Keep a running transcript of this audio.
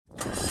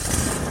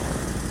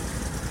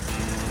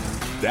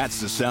That's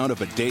the sound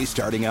of a day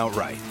starting out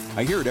right.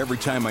 I hear it every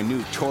time my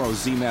new Toro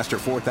Z-Master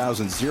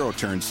 4000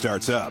 zero-turn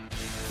starts up.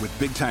 With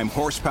big-time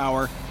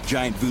horsepower,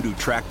 giant Voodoo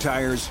track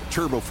tires,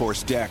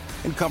 turbo-force deck,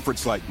 and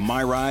comforts like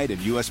MyRide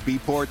and USB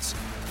ports,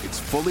 it's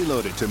fully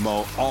loaded to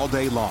mow all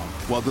day long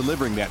while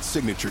delivering that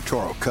signature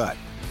Toro cut.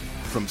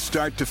 From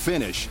start to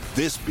finish,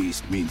 this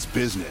beast means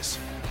business.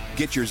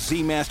 Get your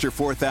Z-Master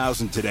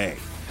 4000 today.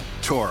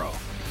 Toro.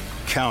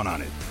 Count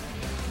on it.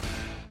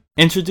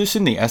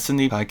 Introducing the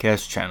S&D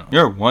Podcast channel,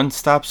 your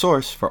one-stop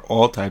source for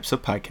all types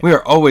of podcasts. We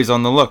are always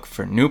on the look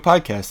for new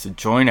podcasts to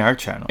join our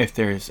channel. If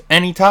there is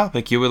any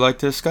topic you would like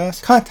to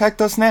discuss,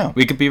 contact us now.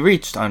 We can be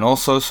reached on all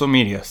social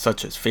media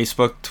such as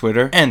Facebook,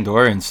 Twitter, and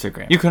or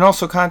Instagram. You can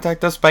also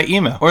contact us by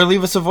email or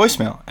leave us a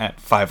voicemail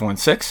at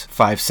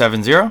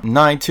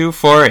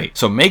 516-570-9248.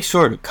 So make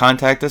sure to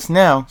contact us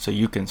now so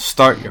you can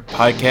start your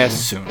podcast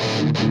soon.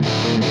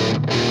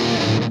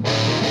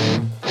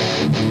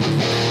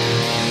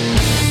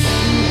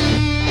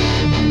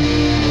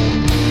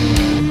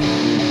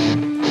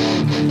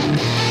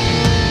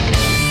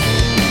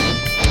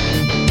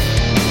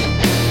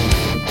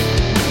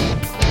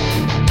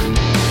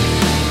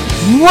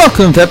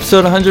 Welcome to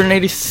episode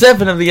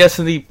 187 of the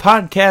S&D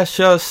Podcast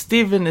Show.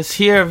 Steven is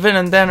here, Vin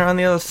and Dan are on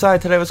the other side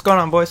today. What's going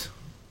on, boys?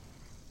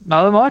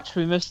 Not much.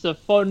 We missed a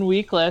fun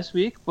week last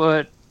week,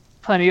 but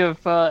plenty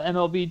of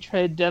MLB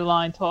trade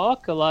deadline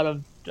talk, a lot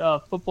of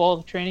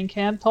football training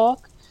camp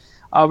talk.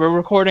 We're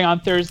recording on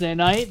Thursday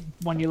night.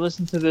 When you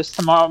listen to this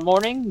tomorrow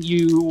morning,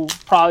 you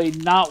probably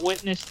not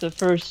witnessed the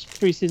first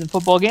preseason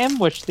football game,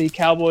 which the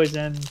Cowboys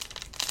and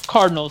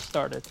Cardinals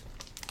started.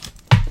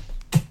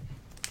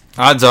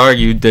 Odds are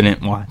you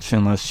didn't watch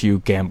unless you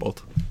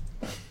gambled.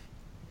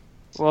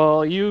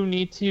 Well, you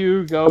need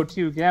to go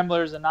to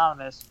Gamblers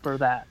Anonymous for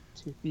that,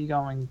 to be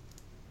going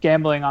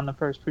gambling on the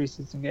first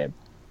preseason game.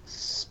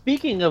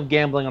 Speaking of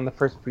gambling on the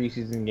first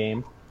preseason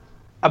game,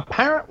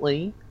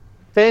 apparently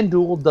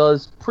FanDuel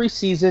does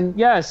preseason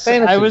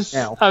fantasy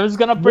now. I was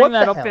going to bring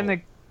that up in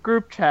the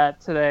group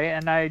chat today,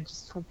 and I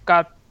just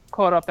got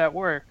caught up at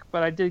work,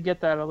 but I did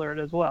get that alert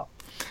as well.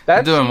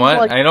 You're doing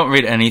what? I don't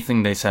read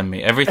anything they send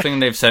me. Everything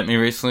they've sent me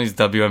recently is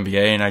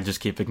WNBA, and I just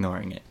keep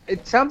ignoring it.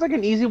 It sounds like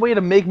an easy way to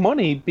make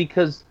money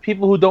because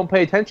people who don't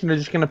pay attention are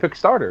just going to pick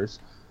starters.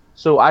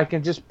 So I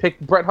can just pick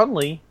Brett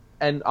Hundley,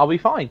 and I'll be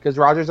fine because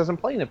Rodgers doesn't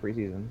play in the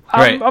preseason.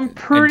 Right. I'm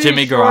pretty and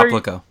Jimmy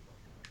Garoppolo.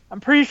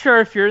 I'm pretty sure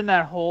if you're in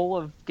that hole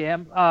of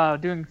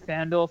doing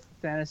FanDuel for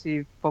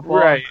fantasy football,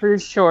 right. I'm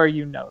pretty sure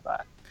you know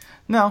that.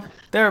 No,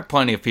 there are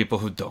plenty of people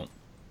who don't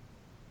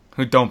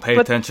pay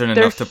attention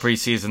enough to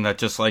preseason that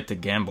just like to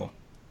gamble.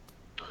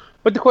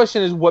 But the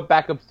question is, what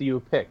backups do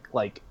you pick?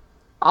 Like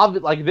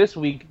this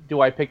week,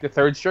 do I pick the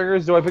third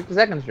stringers? Do I pick the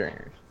second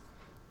stringers?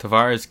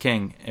 Tavares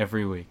King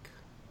every week.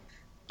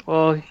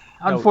 Well,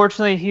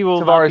 unfortunately, he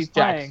will not be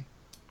playing.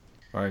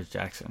 Tavares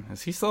Jackson.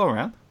 Is he still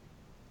around?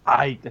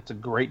 That's a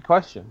great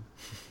question.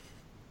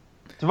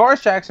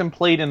 Tavares Jackson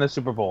played in the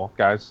Super Bowl,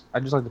 guys.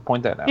 I'd just like to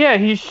point that out. Yeah,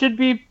 he should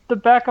be the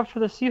backup for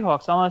the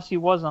Seahawks, unless he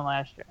wasn't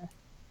last year.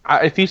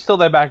 If he's still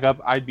that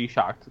backup, I'd be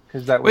shocked.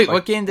 Wait,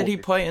 what game did he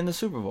play in the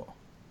Super Bowl?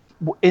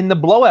 In the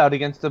blowout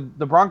against the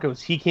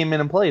Broncos, he came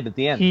in and played at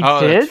the end. He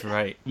did? That's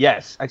right.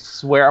 Yes, I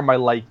swear on my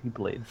life he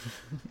played.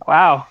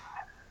 Wow.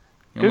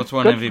 He almost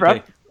won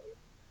MVP.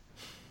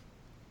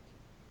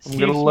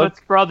 Steve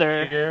Smith's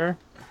brother.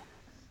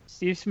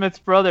 Steve Smith's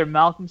brother,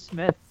 Malcolm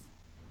Smith.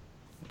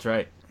 That's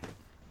right.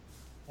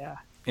 Yeah.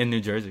 In New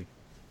Jersey.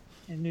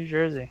 Even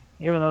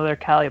though they're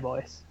Cali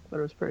boys. But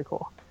it was pretty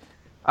cool.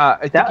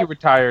 I think he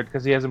retired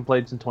because he hasn't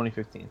played since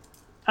 2015.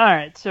 All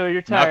right, so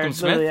you're tired. Malcolm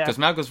Smith? Because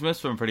Malcolm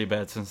Smith's been pretty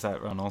bad since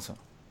that run also.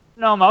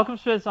 No, Malcolm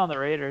Smith's on the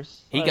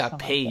Raiders. He got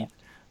paid. Like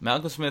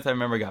Malcolm Smith, I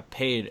remember, got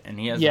paid, and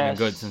he hasn't been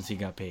good since he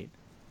got paid.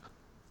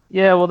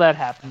 Yeah, well, that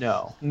happened.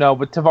 No,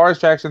 but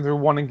Tavares Jackson threw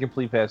one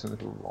incomplete pass in the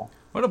Super Bowl.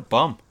 What a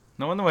bum.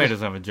 No wonder why he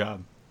doesn't have a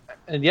job.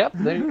 And yep,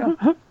 there you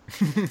go.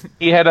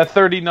 He had a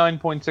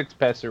 39.6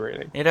 passer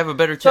rating. He'd have a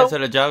better chance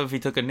at a job if he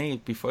took a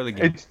knee before the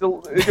game. It's the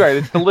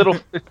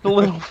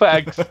little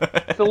facts.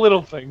 It's the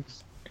little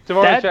things.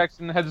 Tavares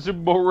Jackson has a Super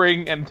Bowl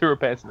ring and threw a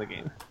pass in the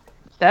game.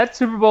 That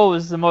Super Bowl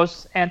was the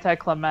most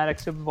anticlimactic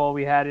Super Bowl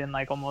we had in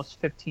like almost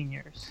 15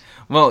 years.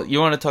 Well, you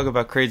want to talk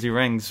about crazy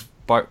rings?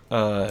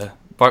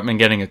 Bartman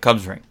getting a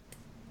Cubs ring.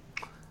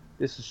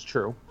 This is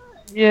true.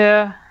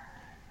 Yeah,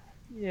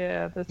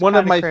 that's one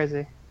of my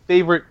crazy.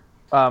 Favorite.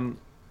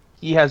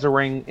 He has a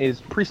ring. Is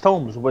Priest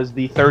Holmes was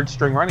the third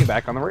string running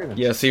back on the Ravens.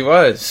 Yes, he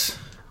was.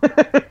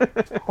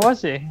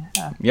 Was he?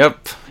 Yeah.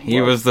 Yep,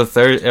 he was the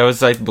third. It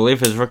was, I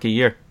believe, his rookie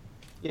year.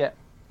 Yeah.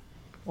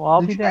 Well,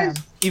 I'll Did be you guys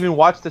even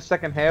watch the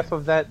second half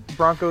of that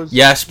Broncos?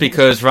 Yes,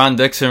 because Ron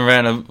Dixon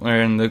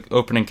ran the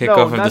opening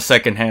kickoff of the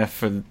second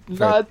half.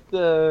 Not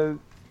the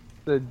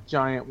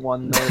giant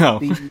one.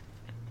 The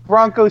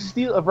Bronco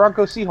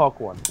Seahawk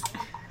one.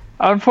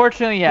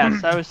 Unfortunately,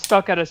 yes. I was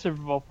stuck at a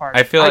Super Bowl party.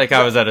 I feel like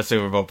I was at a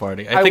Super Bowl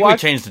party. I think we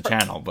changed the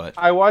channel, but...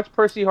 I watched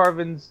Percy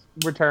Harvin's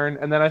return,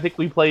 and then I think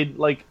we played,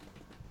 like,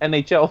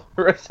 NHL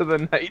the rest of the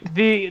night.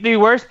 The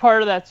worst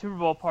part of that Super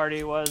Bowl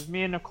party was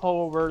me and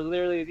Nicole were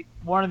literally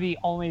one of the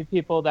only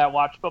people that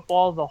watched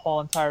football the whole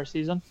entire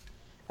season.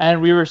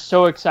 And we were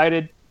so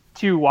excited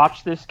to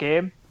watch this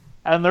game.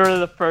 And literally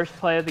the first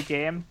play of the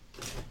game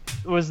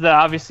was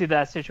obviously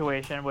that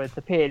situation with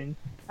the Peyton.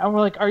 And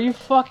we're like, are you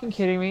fucking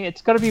kidding me?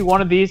 It's going to be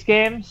one of these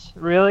games?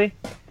 Really?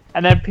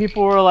 And then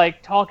people were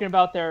like talking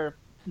about their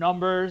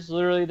numbers,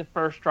 literally the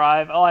first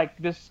drive. Oh, like,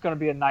 this is going to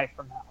be a night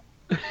from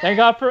hell.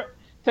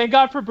 Thank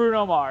God for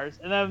Bruno Mars.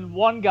 And then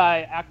one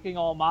guy acting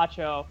all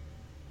macho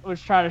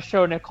was trying to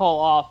show Nicole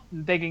off,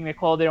 thinking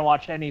Nicole didn't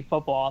watch any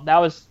football. That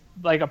was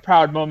like a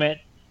proud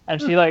moment.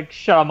 And she like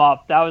shut him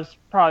up. That was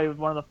probably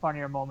one of the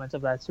funnier moments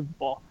of that Super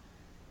Bowl.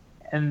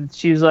 And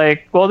she's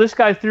like, well, this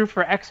guy threw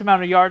for X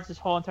amount of yards this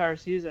whole entire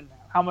season.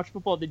 How much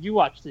football did you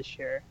watch this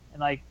year?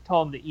 And like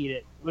told him to eat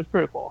it. It was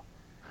pretty cool.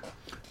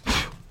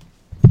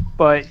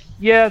 But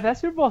yeah, that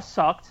Super Bowl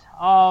sucked.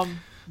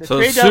 The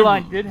trade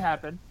deadline did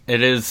happen.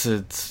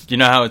 It's you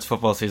know how it's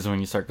football season when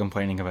you start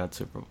complaining about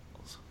Super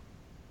Bowls.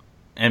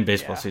 And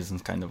baseball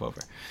season's kind of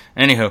over.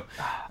 Anywho,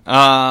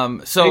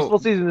 so baseball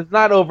season is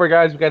not over,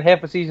 guys. We got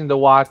half a season to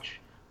watch.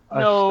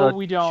 No,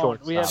 we don't.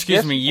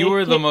 Excuse me, you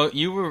were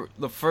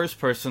the first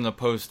person to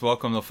post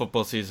 "Welcome to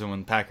football season"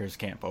 when Packers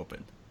camp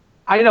opened.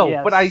 I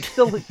know, but I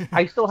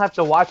still have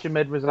to watch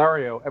Amed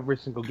Rosario every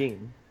single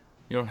game.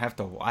 You don't have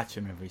to watch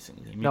him every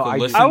single game. You can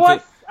listen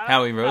to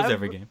Howie Rose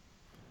every game.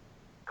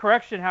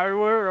 Correction, Howie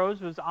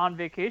Rose was on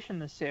vacation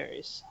this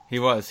series. He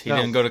was. He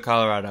didn't go to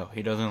Colorado.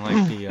 He doesn't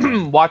like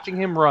the... watching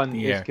him run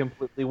is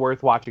completely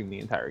worth watching the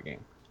entire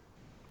game.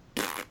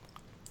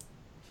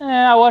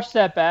 I watched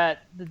that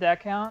bat. Did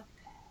that count?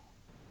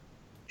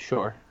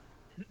 Sure.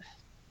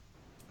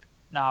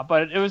 Nah,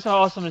 but it was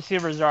awesome to see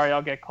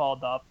Rosario get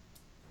called up.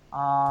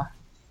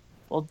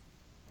 Well,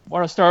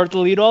 want to start with the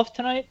leadoff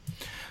tonight?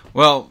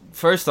 Well,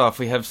 first off,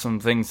 we have some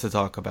things to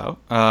talk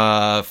about.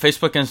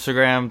 Facebook,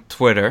 Instagram,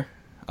 Twitter.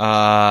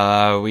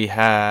 We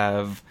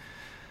have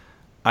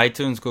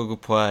iTunes, Google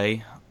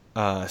Play,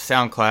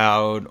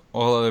 SoundCloud,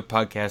 all other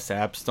podcast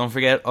apps. Don't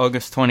forget,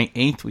 August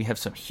 28th, we have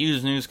some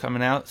huge news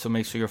coming out, so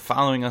make sure you're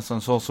following us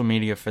on social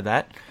media for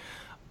that.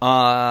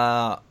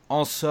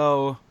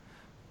 Also,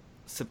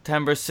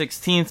 September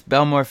 16th,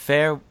 Belmore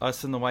Fair,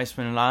 us and the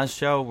Weissman and Oz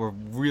show. We're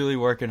really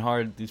working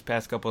hard these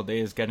past couple of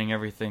days getting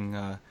everything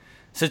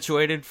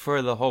situated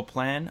for the whole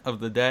plan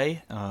of the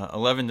day.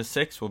 11 to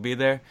 6, we'll be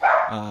there.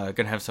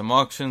 Gonna have some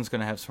auctions,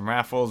 gonna have some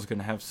raffles,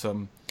 gonna have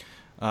some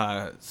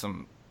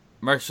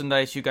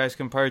merchandise you guys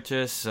can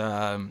purchase,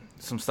 some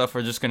stuff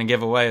we're just gonna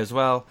give away as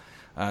well.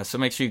 So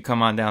make sure you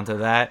come on down to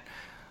that.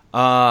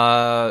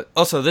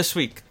 Also, this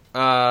week,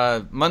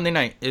 Monday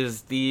night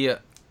is the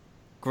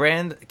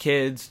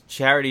Grandkids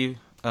charity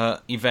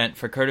event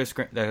for Curtis.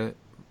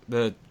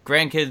 The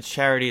Grandkids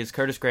charity is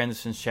Curtis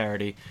Grandison's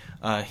charity.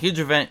 Huge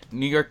event,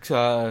 New York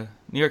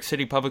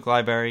City Public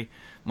Library,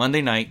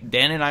 Monday night.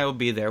 Dan and I will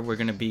be there. We're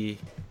going to be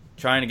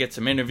trying to get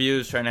some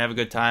interviews, trying to have a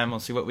good time. We'll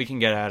see what we can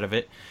get out of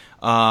it.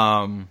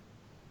 Vin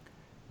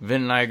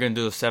and I are going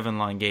to do a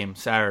 7-line game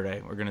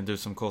Saturday. We're going to do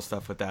some cool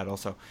stuff with that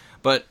also.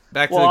 But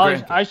back to the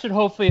Grandkids. I should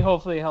hopefully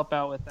help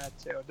out with that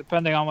too,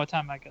 depending on what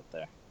time I get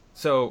there.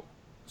 So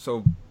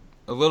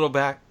a little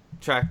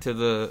backtrack to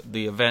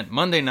the event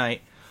Monday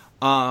night.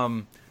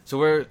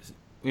 So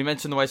we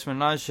mentioned the Weissman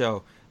and Oz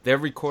show. They're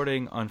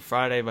recording on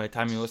Friday. By the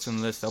time you listen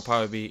to this, they'll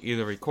probably be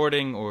either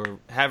recording or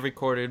have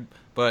recorded.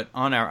 But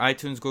on our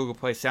iTunes, Google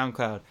Play,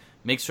 SoundCloud,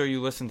 make sure you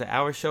listen to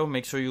our show.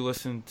 Make sure you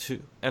listen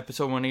to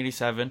episode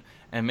 187.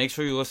 And make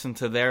sure you listen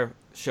to their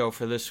show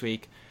for this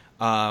week.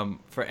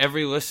 For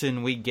every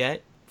listen we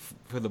get,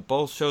 for the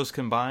both shows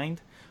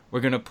combined,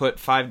 we're going to put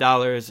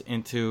 $5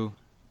 into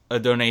a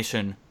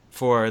donation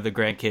for the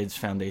Grandkids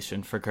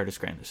Foundation for Curtis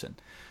Grandison.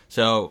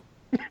 So,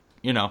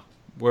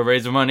 we're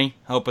raising money.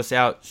 Help us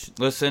out.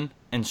 Listen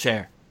and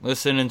share.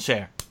 Listen and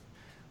share.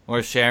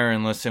 Or share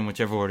and listen,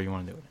 whichever order you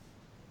want to do it.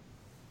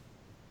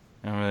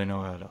 I don't really know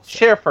what else.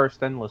 Share first,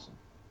 then listen.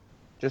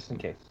 Just in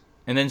case.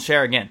 And then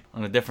share again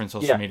on a different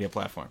social media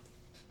platform.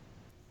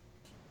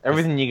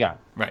 Everything you got.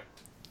 Right.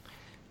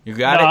 You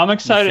got it. I'm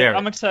excited.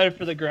 I'm excited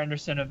for the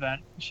Granderson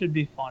event. It should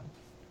be fun.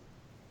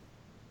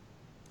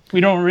 We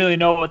don't really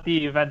know what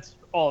the event's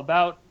all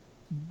about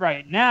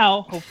right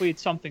now. Hopefully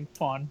it's something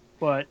fun.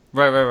 But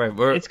right.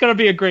 It's going to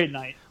be a great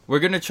night. We're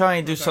going to try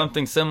and do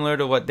something similar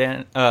to what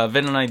Vin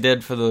and I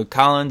did for the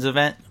Collins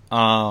event.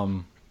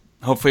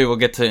 Hopefully we'll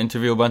get to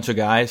interview a bunch of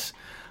guys.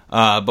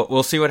 But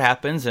we'll see what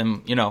happens.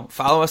 And,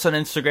 follow us on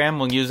Instagram.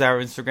 We'll use our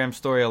Instagram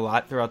story a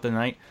lot throughout the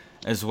night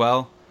as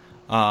well.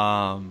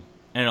 And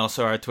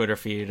also our Twitter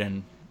feed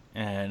and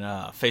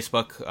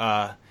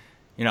Facebook.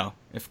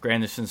 If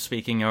Grandison's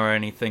speaking or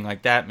anything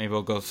like that, maybe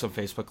we'll go some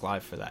Facebook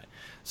Live for that.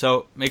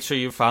 So make sure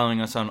you're following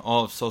us on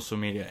all of social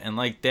media. And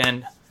like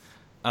Dan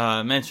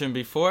mentioned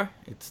before,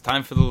 it's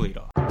time for the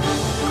leadoff.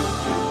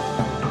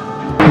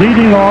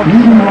 Leading off.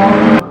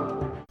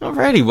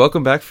 Alrighty,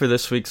 welcome back for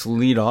this week's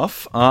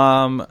leadoff.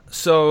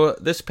 So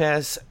this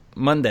past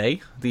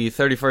Monday, the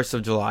 31st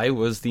of July,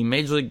 was the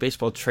Major League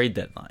Baseball trade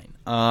deadline.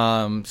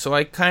 So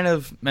I kind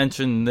of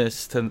mentioned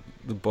this to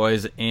the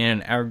boys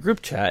in our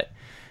group chat,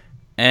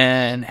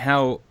 and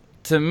how,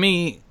 to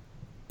me,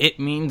 it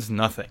means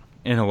nothing,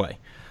 in a way.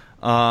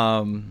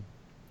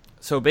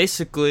 So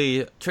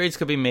basically, trades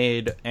could be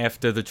made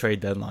after the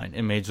trade deadline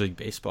in Major League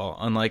Baseball,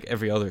 unlike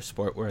every other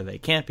sport where they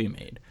can't be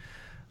made.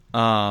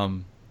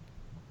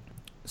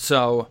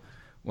 So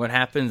what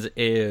happens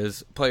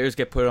is players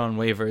get put on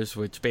waivers,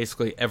 which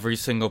basically every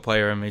single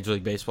player in Major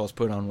League Baseball is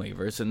put on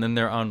waivers, and then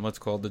they're on what's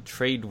called the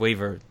trade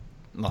waiver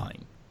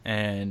line.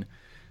 And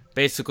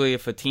basically,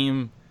 if a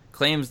team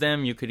claims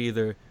them, you could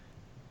either...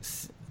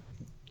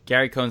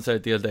 Gary Cohn said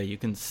it the other day,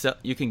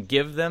 you can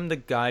give them the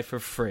guy for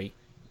free,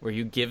 where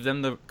you give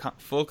them the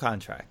full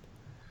contract,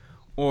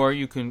 or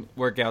you can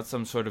work out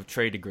some sort of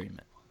trade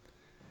agreement.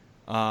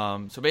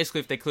 So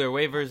basically, if they clear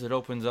waivers, it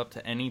opens up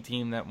to any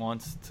team that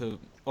wants to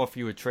offer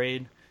you a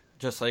trade,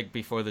 just like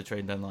before the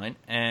trade deadline.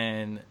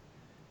 And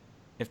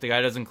if the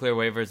guy doesn't clear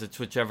waivers, it's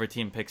whichever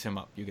team picks him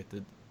up. You get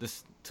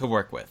this to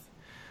work with.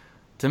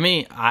 To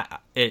me,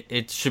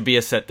 it should be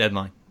a set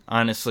deadline.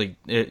 Honestly,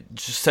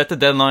 just set the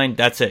deadline.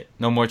 That's it.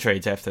 No more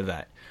trades after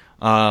that.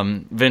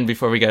 Vin,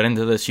 before we got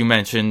into this, you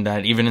mentioned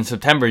that even in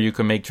September you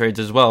can make trades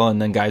as well,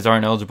 and then guys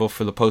aren't eligible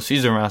for the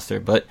postseason roster.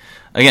 But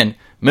again,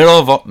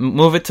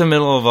 move it to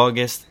middle of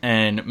August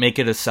and make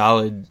it a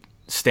solid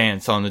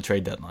stance on the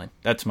trade deadline.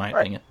 That's my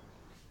opinion.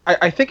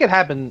 I think it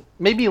happened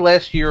maybe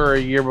last year or a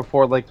year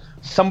before. Like,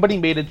 somebody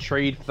made a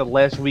trade for the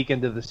last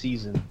weekend of the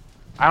season.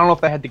 I don't know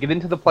if they had to get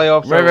into the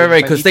playoffs.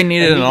 Right, because they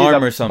needed an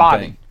arm or something.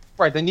 Body.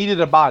 Right, they needed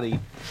a body,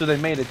 so they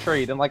made a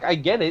trade. And, like, I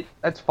get it.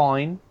 That's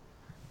fine.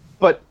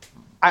 But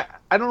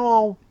I don't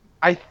know.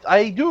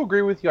 I do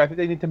agree with you. I think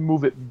they need to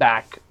move it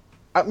back.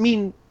 I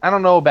mean, I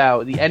don't know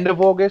about the end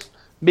of August,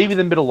 maybe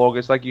the middle of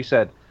August, like you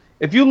said.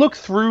 If you look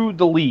through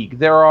the league,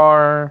 there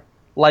are,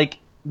 like,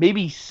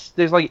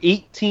 there's like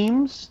 8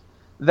 teams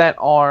that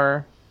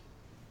are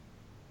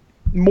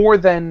more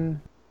than,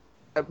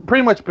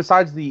 pretty much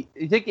besides you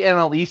take the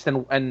NL East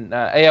and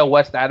AL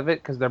West out of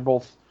it, because they're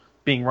both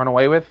being run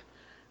away with,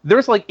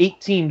 there's like 8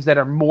 teams that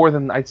are more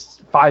than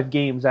 5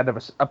 games out of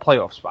a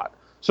playoff spot.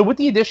 So with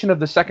the addition of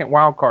the second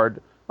wild card,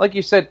 like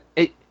you said,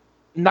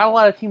 not a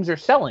lot of teams are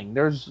selling.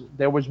 There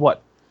was 4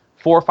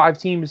 or 5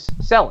 teams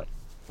selling.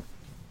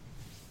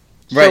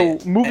 Right.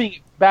 So moving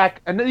it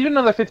back, and even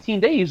another 15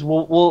 days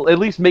will at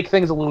least make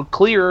things a little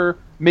clearer,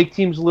 make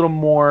teams a little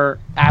more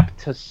apt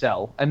to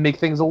sell, and make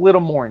things a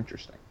little more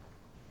interesting.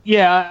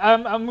 Yeah,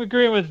 I'm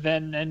agreeing with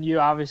Vin, and you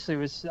obviously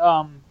was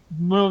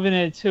moving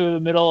it to the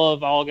middle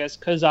of August,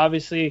 because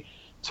obviously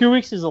 2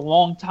 weeks is a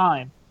long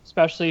time.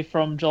 Especially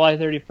from July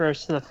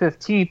 31st to the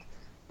 15th,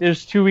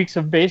 there's 2 weeks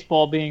of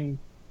baseball being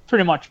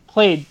pretty much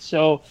played.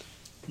 So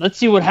let's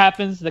see what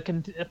happens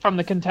from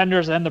the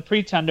contenders and the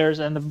pretenders,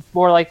 and the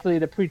more likely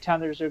the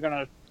pretenders are going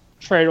to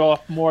trade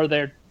off more of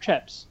their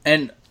chips.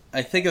 And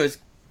I think it was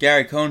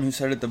Gary Cohn who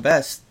said it the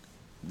best.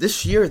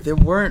 This year, there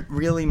weren't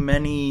really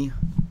many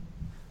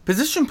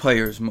position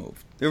players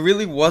moved. There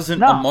really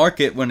wasn't a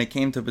market when it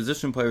came to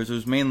position players. It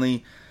was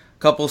mainly a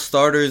couple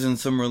starters and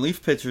some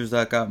relief pitchers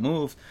that got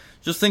moved.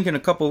 Just think in a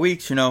couple of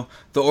weeks, the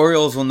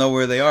Orioles will know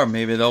where they are.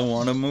 Maybe they'll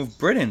want to move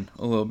Britton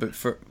a little bit,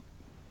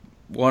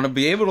 want to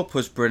be able to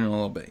push Britton a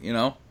little bit,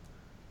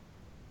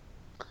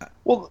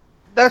 Well,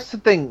 that's the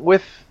thing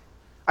with,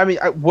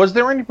 was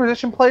there any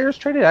position players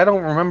traded? I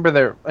don't remember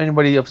there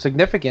anybody of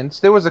significance.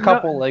 There was a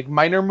couple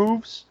minor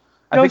moves.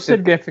 No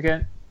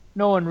significant.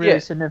 No one really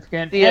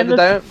significant. Yeah,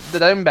 the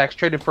Diamondbacks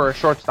traded for a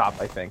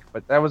shortstop, I think,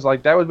 but that was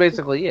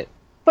basically it.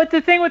 But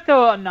the thing with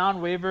the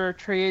non-waiver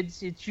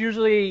trades, it's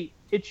usually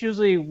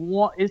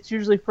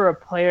for a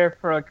player,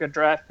 for like a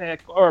draft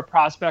pick, or a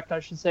prospect, I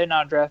should say,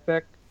 not a draft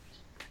pick,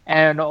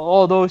 and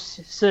all those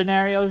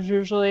scenarios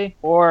usually,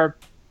 or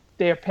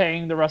they're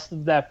paying the rest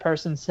of that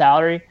person's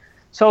salary.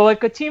 So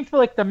like a team for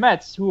like the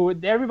Mets, who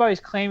everybody's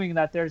claiming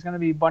that there's going to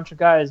be a bunch of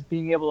guys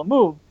being able to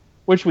move,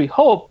 which we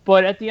hope,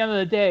 but at the end of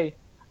the day,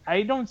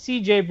 I don't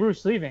see Jay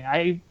Bruce leaving.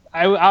 I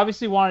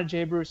obviously wanted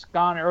Jay Bruce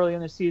gone early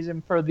in the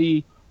season for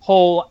the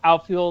whole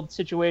outfield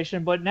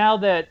situation, but now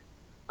that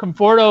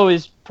Conforto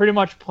is pretty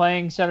much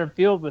playing center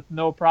field with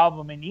no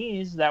problem and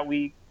ease, that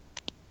we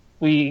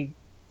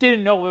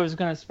didn't know what was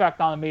going to expect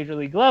on the major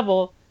league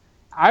level,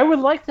 I would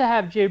like to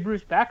have Jay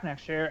Bruce back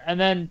next year. And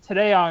then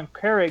today on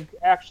Craig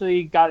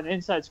actually got an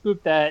inside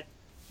scoop that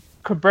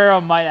Cabrera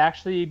might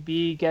actually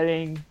be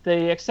getting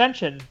the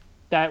extension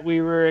that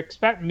we were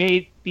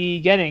may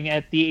be getting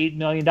at the $8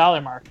 million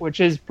mark,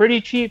 which is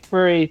pretty cheap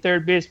for a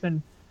third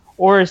baseman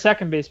or a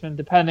second baseman,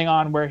 depending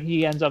on where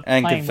he ends up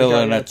and playing. Can fill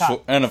in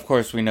and of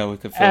course we know we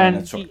could fill in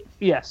at short.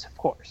 Yes, of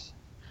course.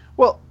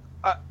 Well,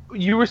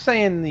 you were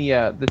saying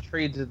the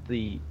trades at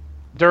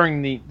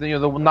during the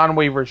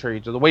non-waiver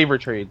trades or the waiver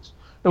trades.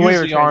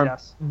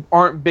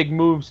 Aren't big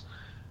moves.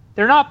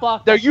 They're not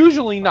blocked. They're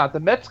usually not. The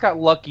Mets got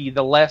lucky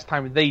the last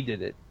time they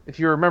did it. If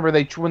you remember,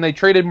 when they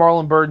traded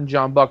Marlon Byrd and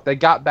John Buck, they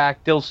got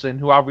back Dilson,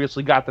 who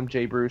obviously got them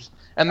Jay Bruce,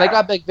 and they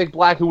got back Vic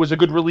Black, who was a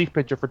good relief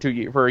pitcher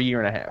for a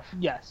year and a half.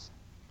 Yes.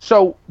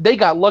 So they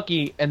got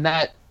lucky in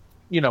that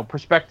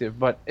perspective,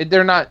 but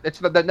they're not.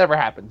 It's not, that never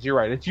happens. You're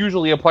right. It's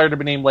usually a player to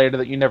be named later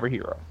that you never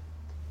hear of.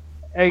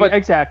 But,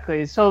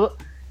 exactly. So,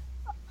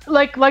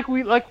 like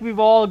we've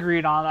all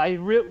agreed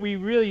on, we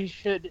really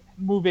should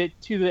move it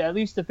to at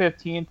least the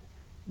 15th.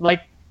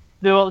 Like,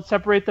 they'll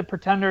separate the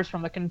pretenders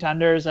from the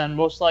contenders, and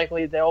most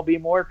likely there will be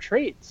more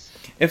trades.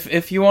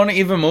 If you want to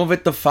even move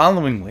it the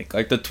following week,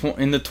 like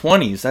in the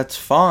 20s, that's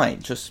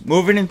fine. Just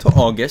move it into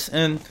August,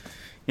 and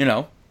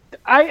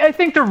I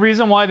think the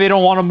reason why they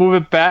don't want to move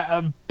it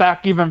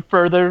back even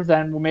further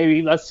than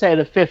maybe, let's say,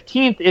 the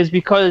 15th is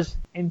because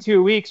in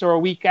 2 weeks or a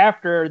week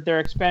after, they're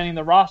expanding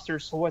the roster.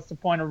 So what's the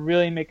point of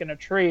really making a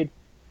trade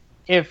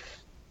if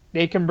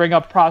they can bring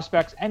up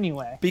prospects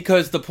anyway?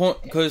 Because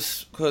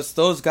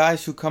those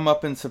guys who come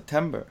up in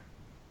September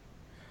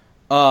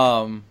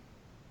aren't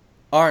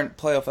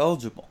playoff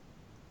eligible.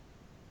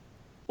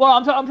 Well,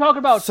 I'm talking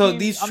about so teams,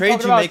 these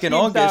trades you make in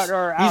August, that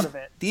are out of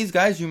it. These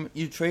guys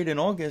you trade in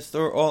August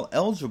are all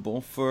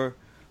eligible for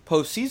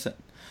postseason.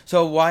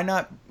 So why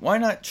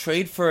not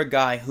trade for a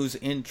guy who's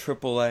in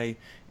AAA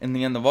in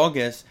the end of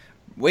August?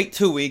 Wait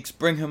 2 weeks,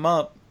 bring him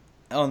up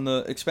on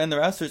the expand the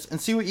rosters,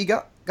 and see what you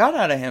got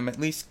out of him. At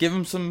least give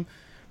him some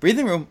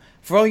breathing room.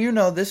 For all you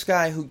know, this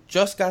guy who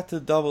just got to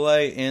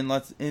AA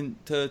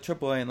into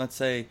AAA in, let's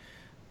say,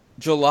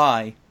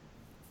 July,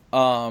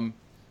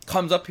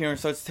 comes up here and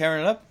starts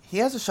tearing it up. He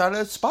has a shot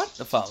at a spot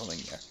the following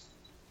year.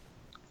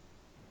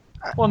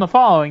 Well, in the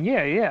following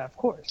year, yeah, of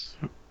course.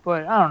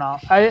 But I don't know.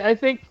 I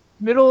think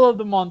middle of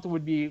the month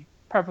would be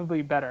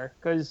preferably better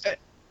because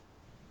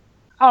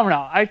I don't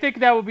know. I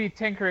think that would be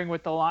tinkering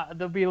with the line.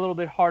 There'll be a little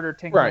bit harder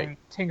tinkering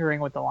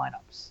with the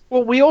lineups.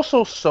 Well, we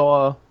also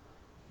saw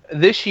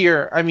this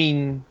year. I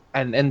mean,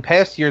 and in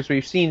past years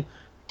we've seen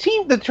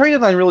the trade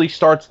deadline really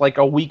starts like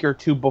a week or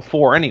two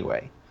before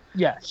anyway.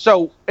 Yes.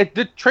 So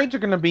the trades are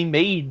going to be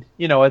made,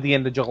 at the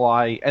end of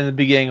July and the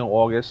beginning of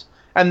August,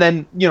 and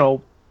then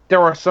there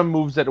are some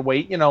moves that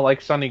wait,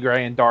 like Sonny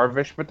Gray and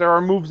Darvish, but there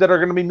are moves that are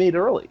going to be made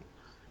early,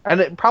 and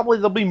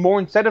there'll be more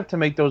incentive to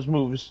make those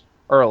moves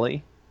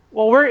early.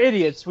 Well, we're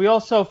idiots. We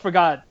also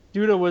forgot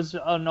Duda was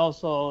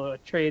also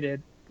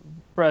traded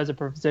as a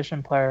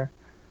position player.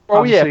 Oh,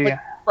 obviously. Yeah,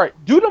 right.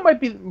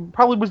 Duda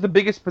probably was the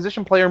biggest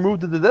position player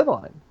moved to the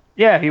deadline.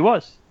 Yeah, he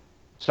was.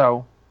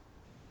 So,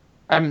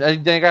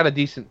 they got a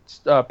decent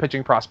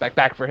pitching prospect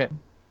back for him.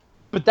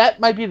 But that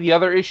might be the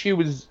other issue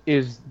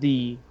is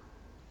the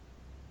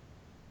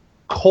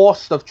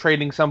cost of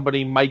trading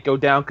somebody might go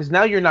down because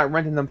now you're not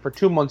renting them for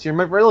 2 months. You're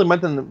really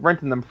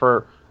renting them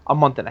for a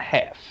month and a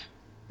half.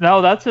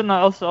 No, that's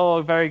also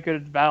a very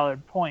good,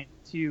 valid point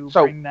to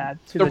bring that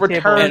to the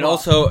table.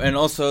 And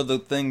also the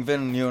thing,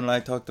 Vin, you and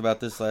I talked about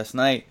this last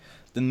night.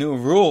 The new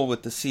rule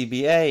with the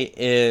CBA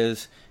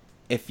is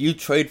if you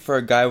trade for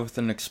a guy with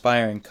an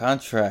expiring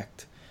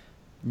contract,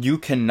 you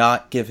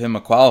cannot give him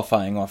a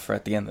qualifying offer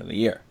at the end of the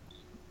year.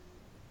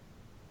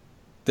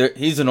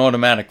 He's an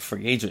automatic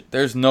free agent.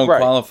 There's no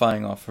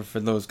qualifying offer for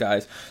those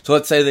guys. So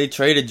let's say they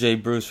traded Jay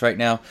Bruce right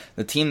now.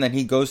 The team that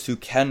he goes to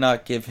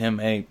cannot give him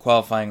a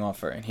qualifying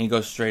offer, and he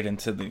goes straight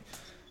into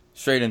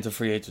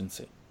free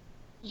agency.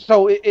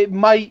 So it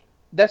might.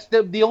 That's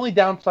the only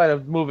downside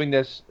of moving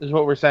this is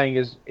what we're saying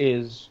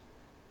is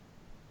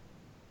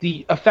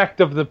the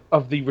effect of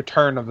the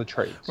return of the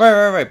trades.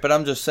 Right. But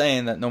I'm just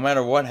saying that no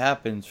matter what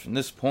happens from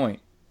this point,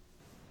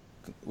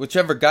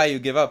 whichever guy you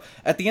give up,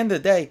 at the end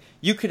of the day,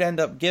 you could end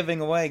up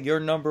giving away your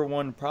number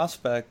one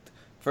prospect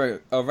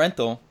for a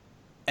rental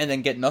and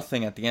then get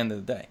nothing at the end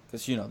of the day.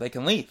 Because, they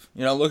can leave.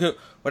 Look at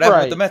what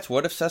happened with the Mets.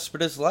 What if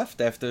Cespedes left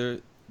after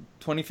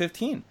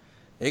 2015?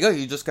 There you go.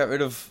 You just got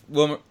rid of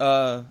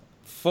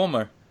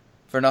Fulmer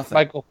for nothing.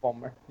 Michael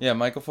Fulmer. Yeah,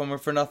 Michael Fulmer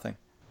for nothing.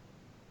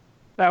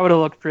 That would have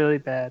looked really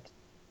bad.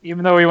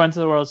 Even though we went to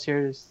the World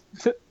Series.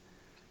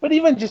 But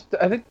even just,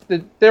 I think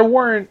that there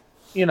weren't,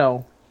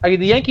 the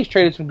Yankees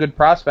traded some good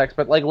prospects,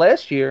 but like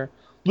last year,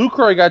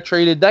 Lucroy got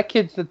traded. That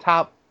kid's the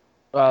top.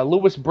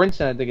 Lewis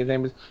Brinson, I think his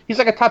name is. He's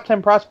like a top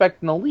 10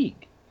 prospect in the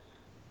league.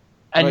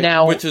 And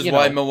now, which is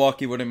why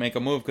Milwaukee wouldn't make a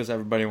move because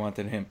everybody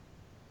wanted him.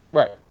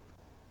 Right.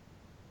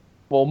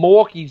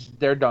 Well,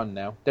 they're done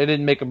now. They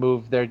didn't make a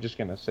move. They're just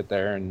gonna sit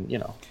there and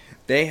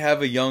They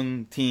have a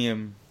young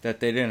team that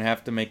they didn't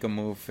have to make a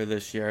move for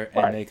this year,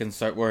 and they can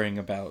start worrying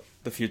about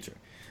the future.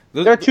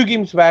 They're 2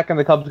 games back, and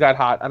the Cubs got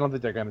hot. I don't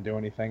think they're gonna do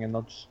anything, and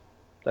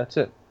that's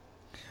it.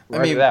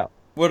 It out.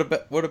 What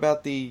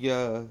about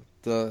the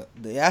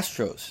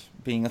Astros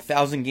being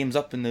 1,000 games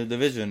up in the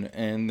division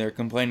and they're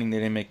complaining they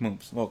didn't make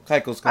moves? Well,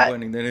 Keuchel's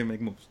complaining they didn't make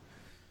moves.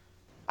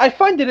 I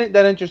find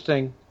that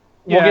interesting.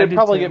 Yeah, we'll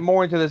probably get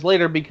more into this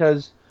later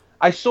because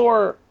I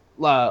saw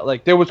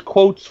there was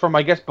quotes from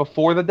I guess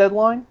before the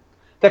deadline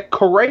that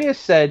Correa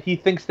said he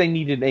thinks they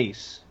need an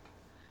ace,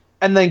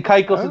 and then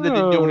Keuchel said they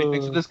didn't do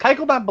anything. So does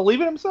Keuchel not believe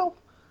in himself?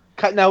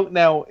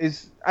 Now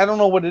is I don't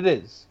know what it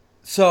is.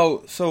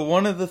 So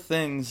one of the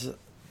things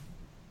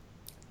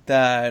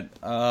that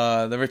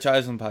the Rich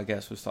Eisen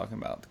podcast was talking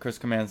about, the Chris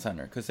Command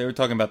Center, because they were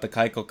talking about the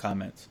Keuchel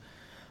comments.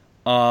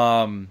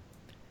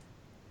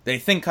 They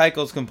think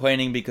Keuchel's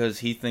complaining because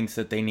he thinks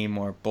that they need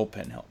more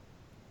bullpen help.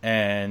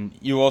 And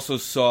you also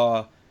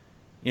saw,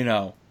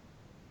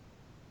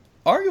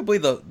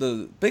 arguably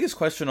the biggest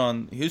question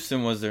on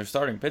Houston was their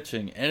starting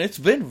pitching, and it's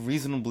been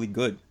reasonably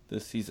good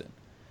this season.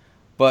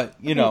 But,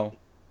 they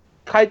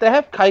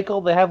have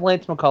Keuchel, they have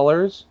Lance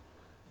McCullers,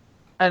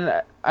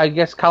 and I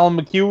guess Colin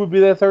McHugh would be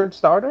their third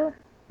starter?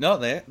 No,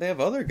 they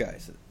have other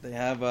guys. They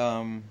have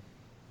a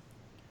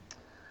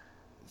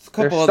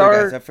couple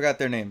other guys. I forgot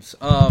their names.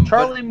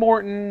 Charlie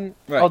Morton.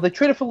 Right. Oh, they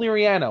traded for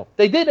Liriano.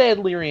 They did add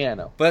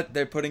Liriano. But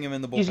they're putting him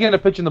in the bullpen. He's going to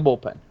pitch in the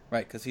bullpen.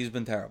 Right, because he's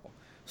been terrible.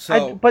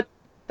 So, but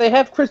they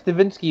have Chris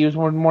Davinsky, who's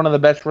one of the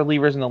best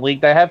relievers in the league.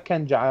 They have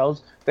Ken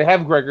Giles. They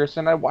have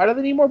Gregerson. Why do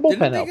they need more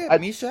bullpen help? Didn't they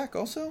get Mishak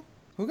also?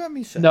 Who got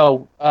Mishak?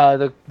 No,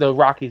 the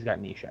Rockies got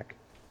Neshek.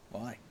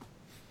 Why?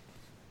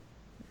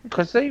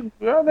 Because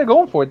they're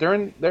going for it.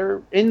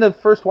 They're in the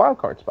first wild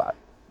card spot.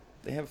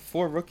 They have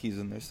 4 rookies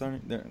and they're starting.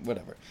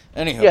 Whatever.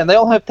 Anyhow. Yeah, and they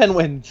all have 10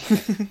 wins.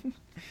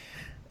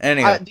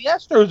 Anyhow, the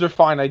Astros are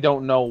fine. I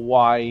don't know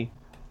why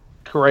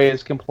Correa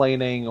is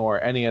complaining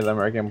or any of them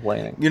are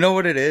complaining. You know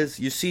what it is?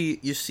 You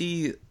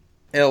see,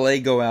 LA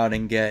go out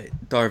and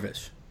get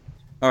Darvish.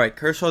 All right,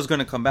 Kershaw's going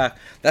to come back.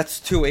 That's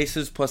 2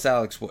 aces plus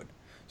Alex Wood.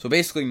 So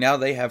basically now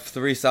they have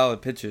 3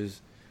 solid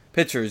pitchers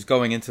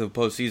going into the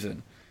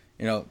postseason.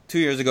 2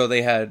 years ago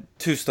they had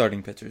 2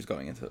 starting pitchers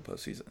going into the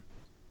postseason.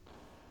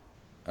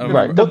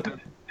 Right.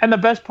 And the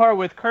best part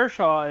with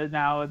Kershaw is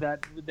now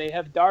that they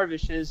have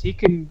Darvish is he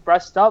can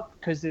rest up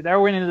because they're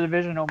winning the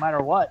division no matter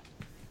what.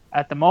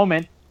 At the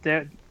moment,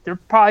 they're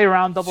probably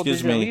around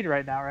double-digit lead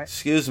right now, right?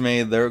 Excuse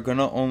me, they're going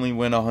to only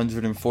win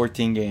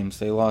 114 games.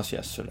 They lost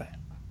yesterday.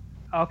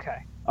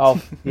 Okay.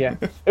 Oh, yeah.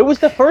 It was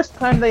the first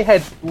time they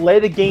had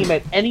led a game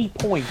at any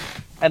point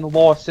and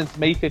lost since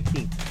May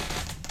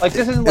 15th. Like,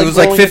 this isn't like it was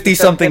like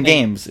 50-something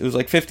games. It was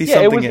like 50-something games.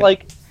 Yeah, it was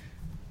like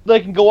they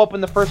can go up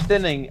in the first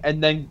inning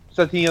and then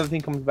the other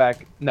team comes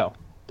back. No,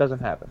 doesn't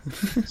happen.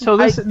 So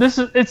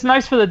it's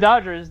nice for the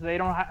Dodgers. They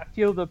don't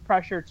feel the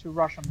pressure to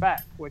rush them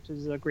back, which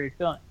is a great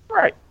feeling.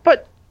 Right,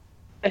 but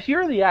if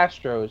you're the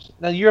Astros,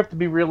 now you have to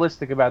be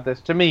realistic about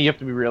this. To me, you have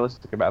to be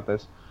realistic about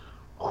this.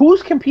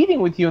 Who's competing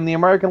with you in the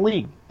American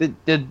League?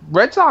 The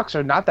Red Sox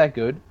are not that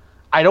good.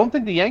 I don't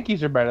think the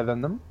Yankees are better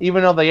than them,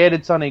 even though they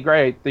added Sonny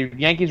Gray. The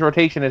Yankees'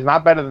 rotation is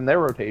not better than their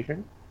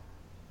rotation.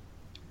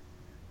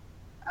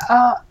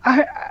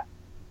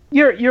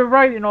 You're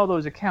right in all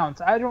those accounts.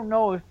 I don't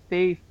know if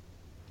they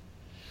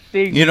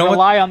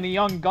rely on the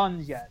young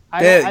guns yet.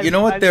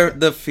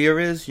 The fear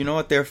is? You know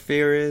what their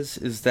fear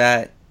is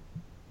that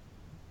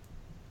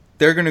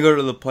they're going to go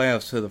to the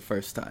playoffs for the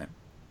first time.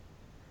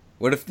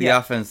 What if the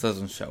offense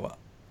doesn't show up?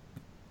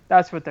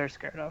 That's what they're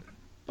scared of.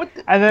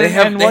 And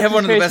then, they have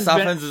one of the best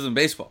offenses in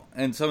baseball,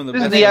 and some of the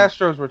best. This is the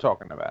Astros we're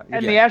talking about.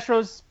 And the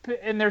Astros,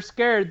 and they're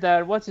scared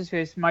that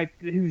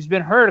who's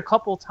been hurt a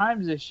couple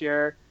times this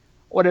year.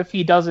 What if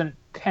he doesn't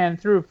pan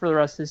through for the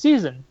rest of the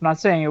season? I'm not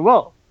saying it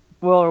will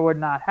or would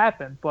not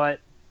happen, but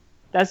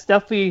that's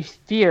definitely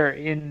fear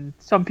in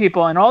some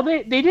people. And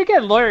they did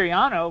get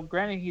Laureano.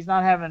 Granted, he's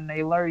not having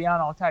a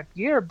Laureano type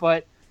year,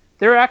 but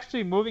they're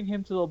actually moving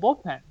him to the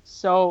bullpen.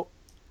 So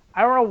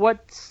I don't know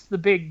what's the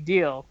big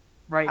deal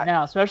right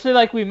now, especially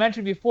like we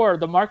mentioned before,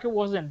 the market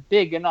wasn't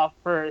big enough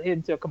for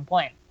him to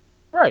complain.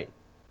 Right.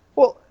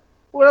 Well,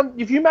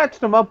 if you match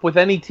them up with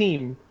any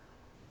team,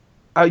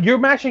 you're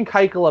matching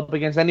Keuchel up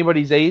against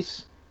anybody's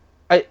ace.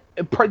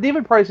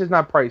 David Price is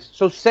not Price,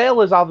 so Sale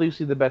is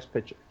obviously the best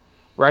pitcher,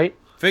 right?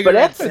 Figure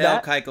out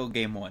Sale Keuchel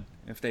game 1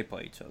 if they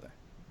play each other.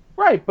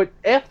 Right, but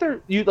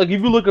after if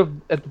you look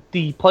at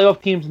the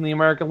playoff teams in the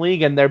American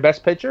League and their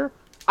best pitcher,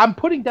 I'm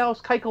putting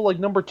Dallas Keuchel like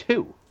number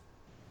 2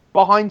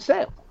 behind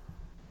Sale.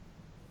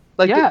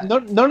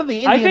 None of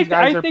the Indians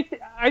guys are...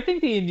 I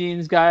think the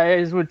Indians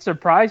guys would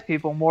surprise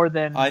people more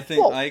than... I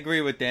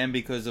agree with Dan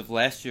because of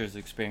last year's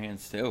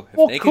experience, too.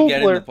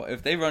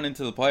 If they run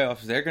into the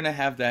playoffs, they're going to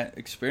have that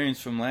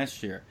experience from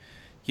last year.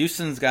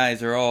 Houston's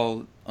guys are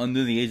all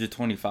under the age of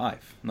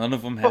 25. None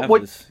of them have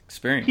this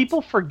experience.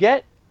 People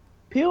forget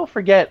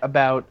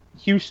about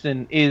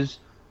Houston is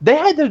they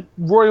had the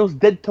Royals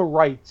dead to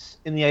rights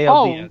in the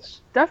ALDS.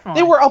 Oh,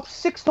 definitely. They were up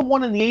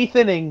 6-1 in the 8th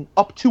inning,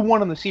 up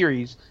 2-1 in the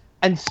series,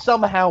 and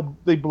somehow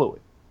they blew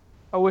it.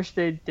 I wish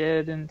they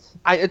didn't.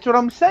 It's what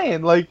I'm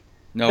saying.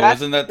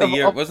 Wasn't that the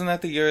year? Wasn't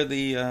that the year of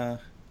the?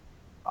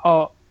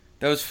 Oh,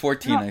 that was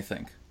 14, I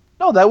think.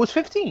 No, that was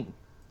 15.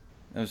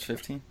 That was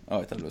 15.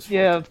 Oh, I thought it was 14.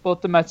 Yeah,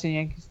 both the Mets and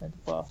Yankees made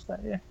the playoffs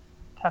that year.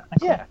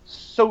 Technically. Yeah.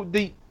 So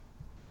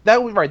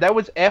that was right. That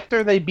was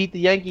after they beat the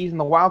Yankees in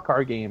the wild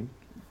card game.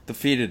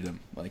 Defeated them,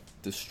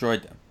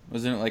 destroyed them.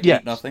 Wasn't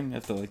it 8-0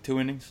 after 2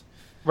 innings?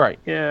 Right.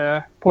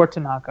 Yeah. Poor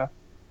Tanaka.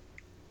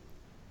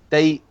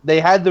 They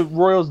had the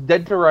Royals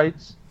dead to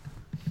rights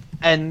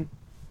and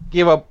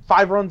gave up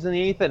 5 runs in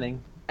the 8th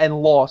inning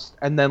and lost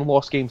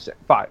game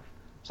 5.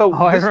 So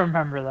I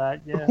remember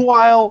that, yeah.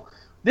 While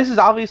this is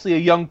obviously a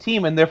young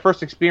team and their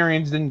first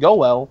experience didn't go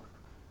well,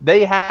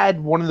 they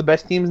had one of the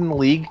best teams in the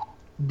league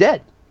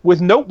dead with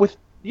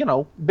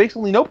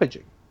basically no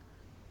pitching.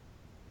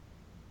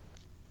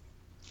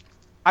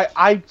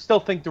 I still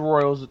think the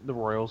Royals,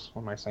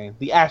 what am I saying?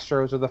 The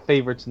Astros are the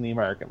favorites in the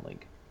American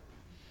League.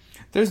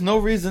 There's no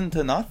reason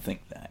to not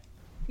think that.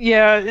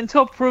 Yeah,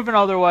 until proven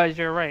otherwise,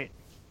 you're right.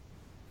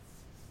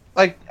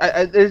 Like,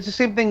 it's the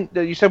same thing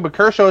that you said with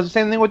Kershaw. It's the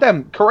same thing with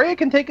them. Correa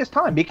can take his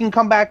time. He can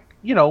come back,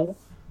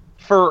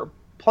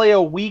 play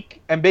a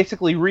week and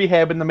basically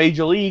rehab in the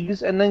major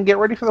leagues and then get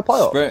ready for the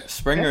playoffs.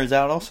 Springer is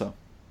out also.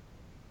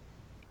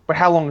 But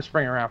how long is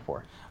Springer out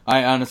for?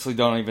 I honestly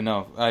don't even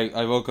know.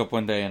 I woke up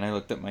one day and I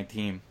looked at my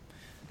team,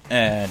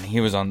 and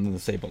he was on the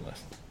disabled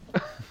list.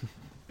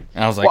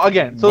 And I was like, well,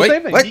 again, so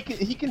same thing. What?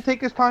 He can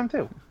take his time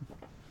too.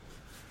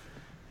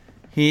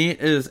 He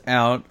is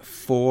out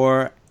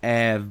forever.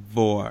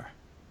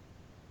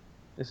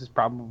 This is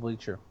probably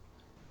true.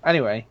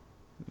 Anyway,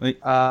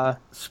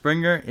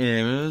 Springer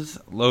is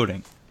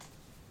loading.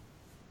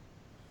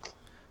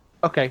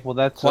 Okay, well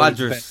that's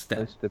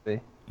quadricep. To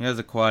be. He has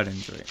a quad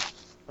injury.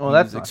 Well,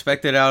 that's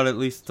expected out at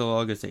least till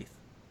August 8th.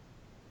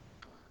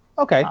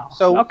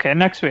 Okay,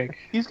 next week.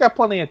 He's got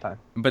plenty of time.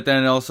 But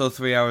then also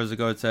 3 hours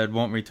ago it said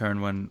won't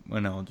return when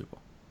eligible.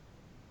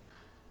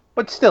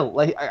 But still,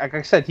 like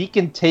I said, he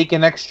can take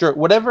an extra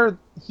whatever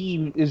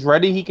he is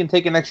ready. He can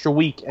take an extra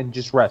week and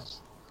just rest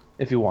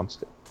if he wants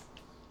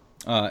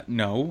to.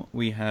 No,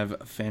 we have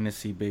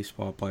fantasy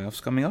baseball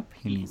playoffs coming up.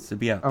 He needs to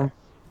be out there.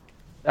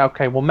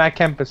 Okay, well Matt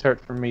Kemp is hurt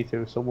from me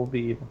too, so we'll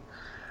be even.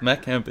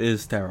 Matt Kemp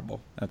is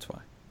terrible. That's why.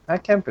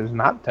 Matt Kemp is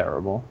not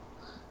terrible.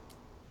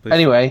 But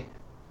anyway.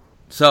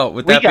 So,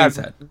 with that being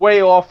said.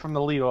 Way off from the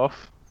leadoff.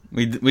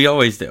 We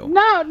always do.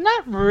 No,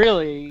 not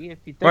really, if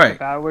you think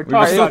about it.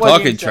 We're still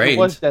talking trades. It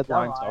was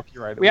deadline talk,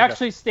 you're right. We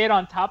actually stayed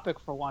on topic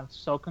for once,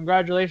 so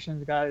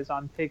congratulations, guys,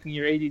 on taking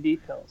your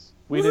ADD pills.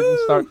 We didn't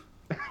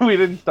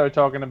start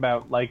talking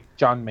about, like,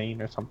 John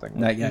Maine or something.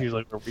 Not yet.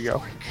 Usually where we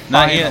go.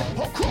 Not yet.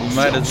 We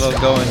might as well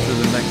go into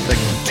the next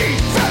segment.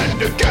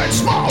 Defend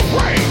against my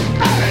rain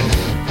and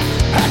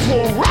that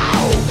will row.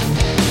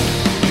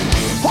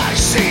 I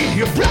see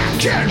you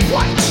black and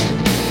white,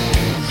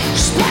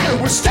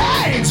 splattered with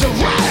stains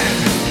of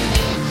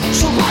red.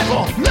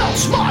 Saliva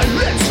melts my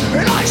lips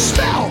and I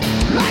smell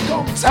like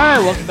I'm dead.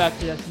 Alright, welcome back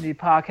to the S&D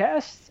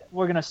Podcast.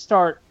 We're going to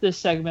start this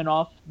segment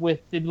off with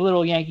the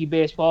little Yankee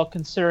baseball,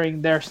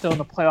 considering they're still in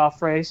the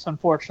playoff race,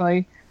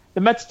 unfortunately.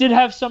 The Mets did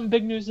have some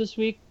big news this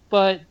week,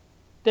 but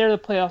they're the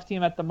playoff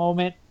team at the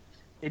moment.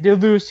 They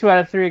did lose 2 out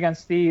of 3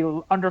 against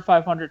the under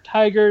 500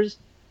 Tigers.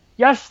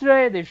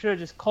 Yesterday, they should have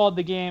just called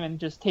the game and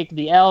just taken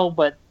the L,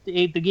 but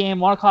the game,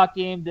 1 o'clock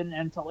game, didn't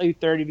end until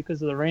 8:30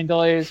 because of the rain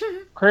delays.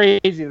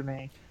 Crazy to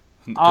me.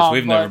 Because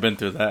we've never been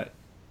through that.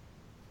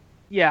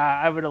 Yeah,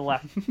 I would have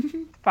left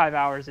 5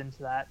 hours into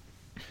that.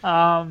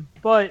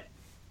 But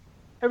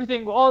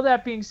all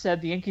that being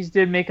said, the Yankees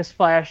did make a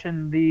splash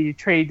in the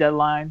trade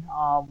deadline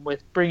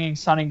with bringing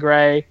Sonny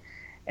Gray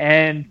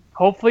and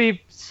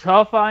hopefully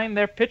solidifying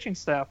their pitching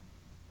staff.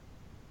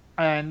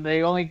 And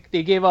they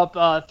gave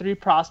up 3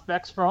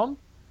 prospects from him,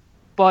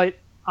 but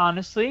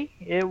honestly,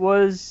 it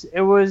was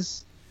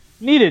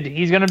needed.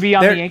 He's going to be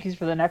on the Yankees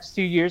for the next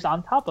 2 years.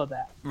 On top of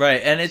that, right?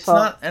 And it's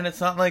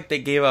not like they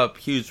gave up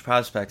huge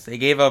prospects. They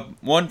gave up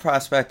 1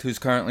 prospect who's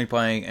currently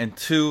playing and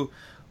 2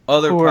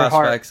 other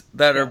prospects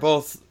that are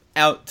both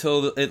out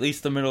till at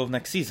least the middle of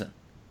next season.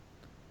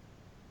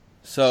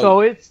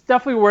 So it's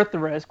definitely worth the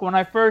risk. When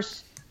I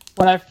first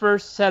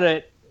said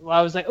it,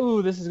 I was like,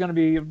 "Ooh, this is going to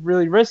be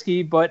really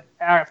risky." But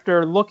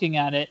after looking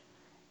at it,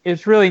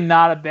 it's really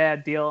not a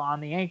bad deal on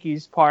the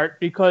Yankees' part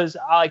because,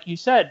 like you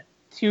said,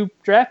 2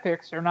 draft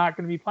picks are not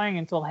going to be playing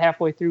until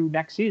halfway through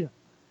next season.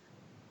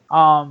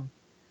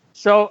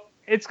 So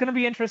it's going to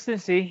be interesting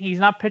to see. He's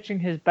not pitching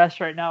his best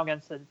right now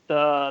against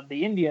the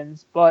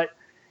Indians, but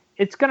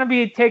it's going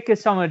to take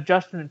some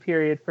adjustment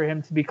period for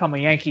him to become a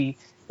Yankee,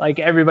 like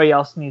everybody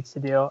else needs to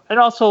do. And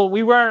also,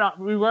 we weren't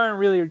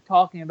really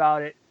talking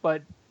about it,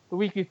 but the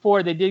week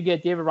before, they did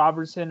get David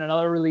Robertson,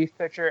 another relief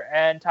pitcher,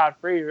 and Todd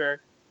Frazier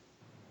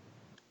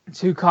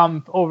to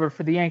come over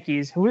for the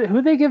Yankees.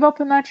 Who they give up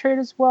in that trade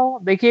as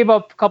well? They gave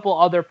up a couple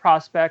other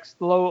prospects,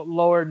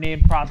 lower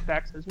name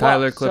prospects as well.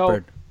 Tyler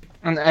Clippard.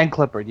 And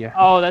Clippard, yeah.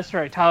 Oh, that's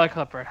right, Tyler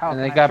Clippard. How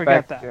can I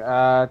forget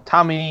that?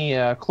 Tommy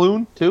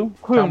Clune, too.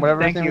 Clune,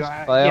 whatever thank his name you.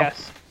 is.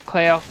 Yes,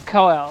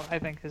 Clell, I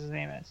think his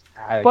name is.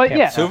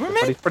 Superman?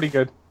 But he's pretty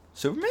good.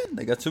 Superman?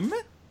 They got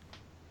Superman?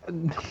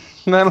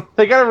 No,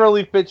 they got a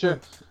relief pitcher.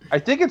 I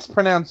think it's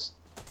pronounced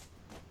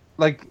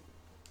like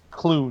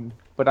Clune,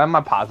 but I'm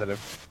not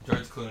positive.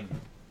 George Clooney.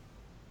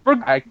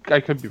 I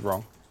could be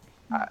wrong.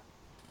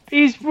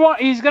 He's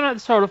gonna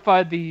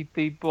certify the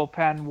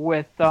bullpen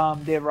with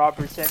Dave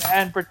Robertson,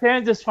 and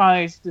Bertan just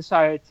finally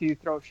decided to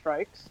throw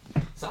strikes.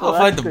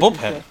 Solidified the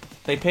bullpen.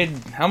 They paid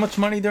how much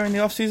money during the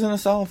offseason to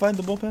solidify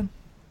the bullpen?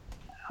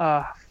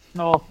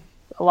 No,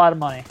 a lot of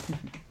money.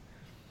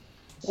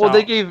 Well,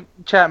 they gave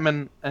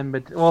Chapman they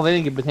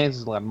didn't give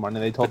Betances a lot of money.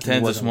 They told him he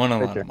Betances wasn't won a a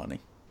pitcher. lot of money.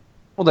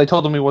 Well, they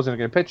told him he wasn't a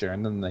good pitcher,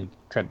 and then they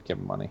tried to give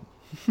him money.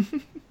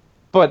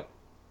 But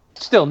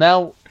still,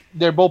 now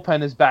their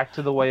bullpen is back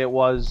to the way it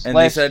was and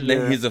last they said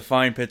year. that he's a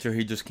fine pitcher,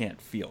 he just can't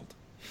field.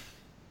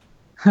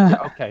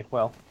 Okay,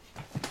 well.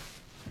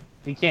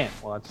 He can't.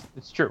 Well,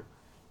 it's true.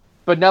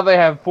 But now they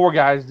have 4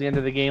 guys at the end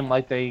of the game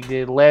like they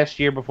did last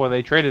year before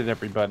they traded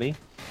everybody.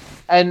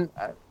 And,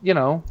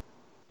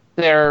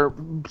 their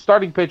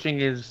starting pitching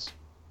is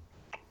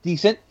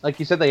decent. Like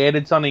you said, they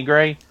added Sonny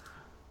Gray.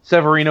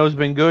 Severino's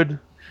been good.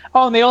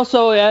 Oh, and they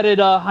also added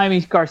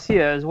Jaime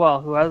Garcia as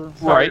well, who hasn't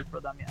started for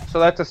them yet. So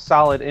that's a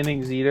solid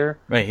innings eater.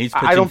 Right, he's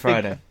pitching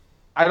Friday.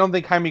 I don't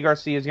think Jaime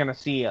Garcia is going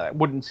to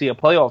wouldn't see a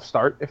playoff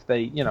start if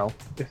they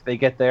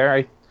get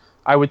there.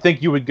 I would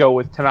think you would go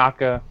with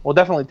Tanaka. Well,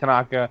 definitely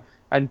Tanaka,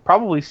 and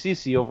probably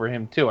CeCe over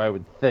him too. I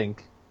would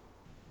think.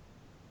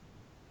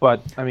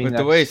 But I mean, with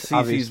the way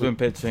CeCe's been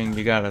pitching,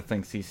 you gotta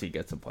think CeCe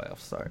gets a playoff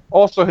start.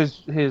 Also,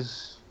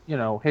 his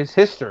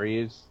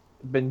history has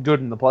been good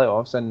in the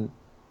playoffs, and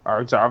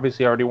it's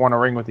obviously already won a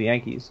ring with the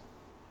Yankees.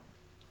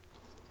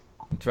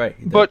 That's right.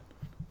 But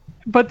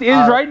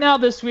right now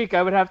this week,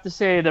 I would have to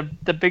say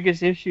the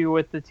biggest issue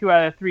with the 2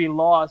 out of 3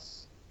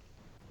 loss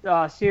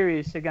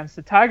series against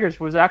the Tigers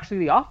was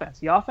actually the offense.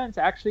 The offense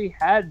actually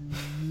had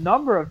a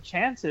number of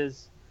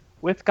chances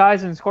with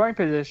guys in scoring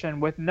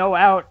position with no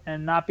out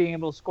and not being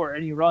able to score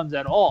any runs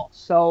at all.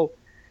 So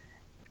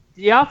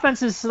the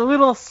offense is a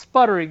little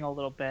sputtering a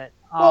little bit.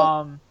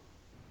 What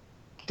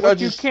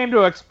you came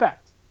to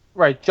expect.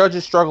 Right. Judge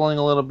is struggling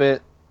a little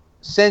bit.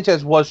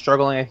 Sanchez was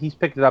struggling, and he's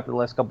picked it up the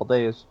last couple of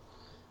days.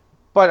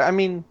 But, I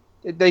mean,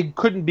 they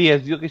couldn't be,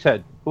 as you said,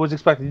 it was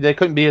expected. They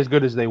couldn't be as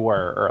good as they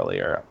were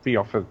earlier,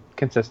 for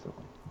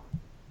consistently.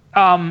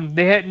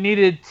 They had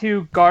needed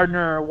 2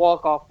 Gardner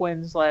walk-off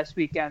wins last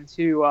weekend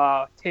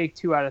to take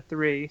 2 out of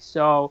 3.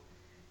 So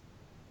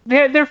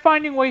they're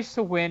finding ways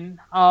to win.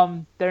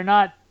 They're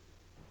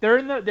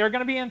going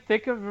to be in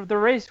thick of the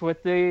race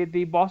with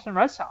the Boston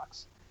Red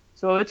Sox.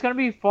 So it's going to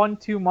be fun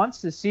 2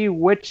 months to see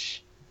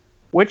which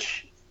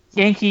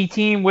Yankee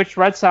team, which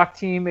Red Sox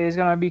team is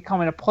going to be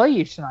coming to play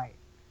each night,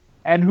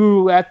 and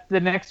who at the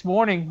next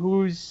morning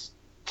who's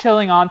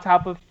chilling on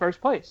top of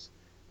first place.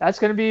 That's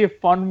going to be a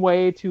fun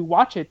way to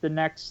watch it the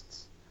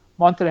next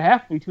month and a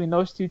half between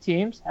those 2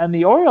 teams. And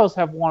the Orioles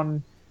have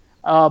won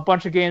a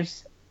bunch of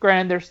games.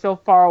 Granted, they're still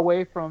far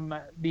away from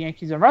the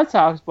Yankees and Red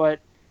Sox, but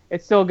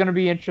it's still going to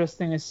be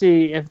interesting to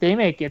see if they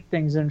make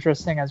things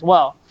interesting as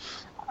well.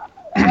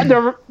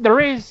 The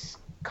Rays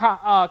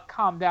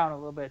calmed down a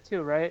little bit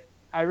too, right?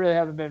 I really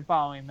haven't been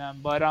following them,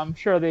 but I'm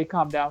sure they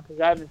calmed down because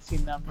I haven't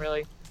seen them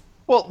really.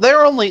 Well,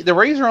 the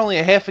Rays are only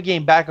a half a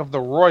game back of the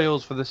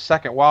Royals for the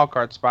second wild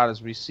card spot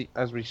as we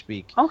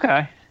speak.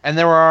 Okay. And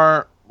there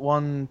are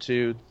 1,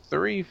 2,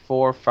 3,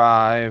 4,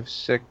 5,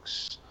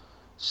 6,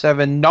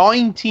 7,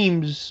 9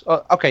 teams.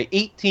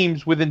 8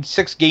 teams within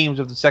 6 games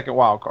of the second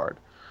wild card.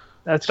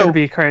 That's going to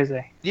be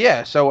crazy.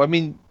 Yeah. So I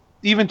mean,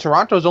 even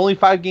Toronto's only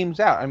 5 games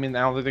out. I mean,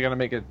 I don't think they're going to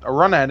make a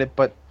run at it,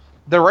 but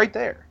they're right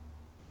there.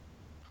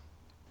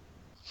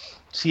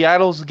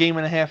 Seattle's a game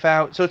and a half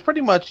out. So it's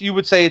pretty much, you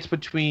would say it's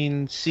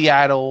between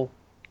Seattle,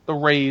 the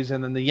Rays,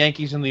 and then the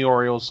Yankees and the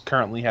Orioles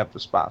currently have the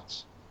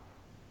spots.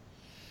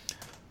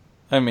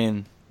 I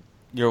mean,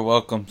 you're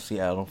welcome,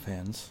 Seattle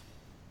fans.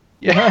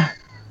 Yeah.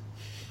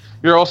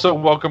 You're also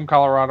welcome,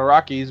 Colorado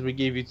Rockies. We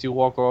gave you 2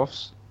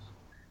 walk-offs.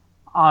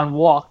 On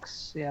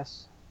walks,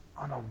 yes.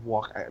 On a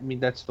walk. I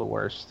mean, that's the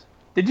worst.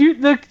 Did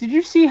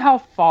you see how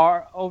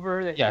far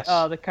over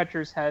the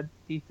catcher's head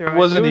he threw it? It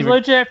wasn't even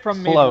legit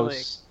from close. Major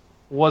League.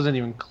 Wasn't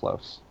even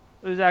close.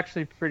 It was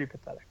actually pretty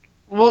pathetic.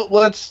 Well,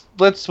 let's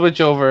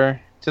switch over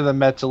to the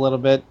Mets a little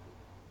bit.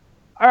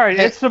 All right,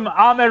 it's some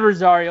Ahmed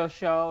Rosario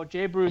show.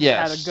 Jay Bruce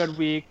Yes. had a good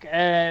week,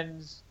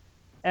 and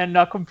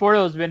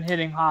Conforto's been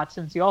hitting hot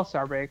since the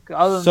All-Star break.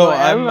 Other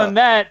than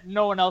that,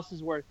 no one else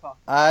is worth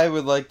talking. I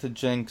would like to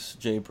jinx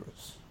Jay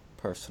Bruce,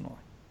 personally.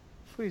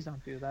 Please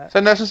don't do that. Is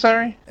that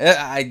necessary?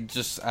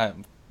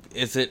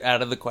 Is it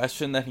out of the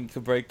question that he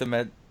could break the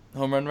Met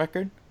home run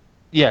record?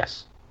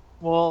 Yes.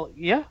 Well,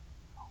 yeah.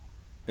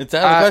 It's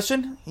out of the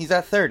question? He's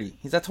at 30.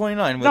 He's at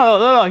 29.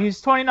 No, he's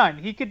 29.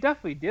 He could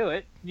definitely do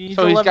it. He's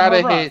got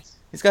to hit.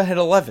 He's got to hit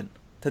 11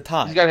 to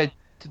tie. He's got to hit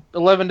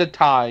 11 to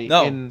tie.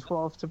 No.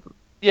 12 to...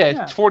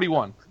 Yeah, it's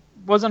 41.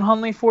 Wasn't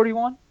Hundley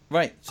 41?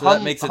 Right, so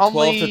that makes it 12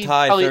 to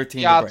tie,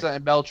 13 to break.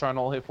 And Beltran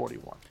all hit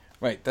 41.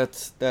 Right,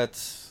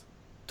 that's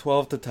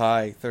 12 to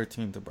tie,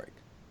 13 to break.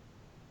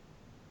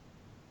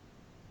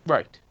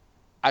 Right.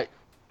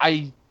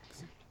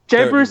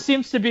 Jay Bruce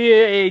seems to be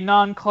a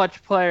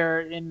non-clutch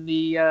player in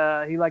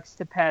the he likes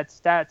to pad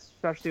stats,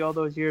 especially all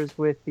those years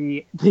with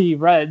the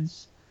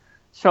Reds.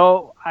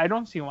 So I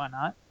don't see why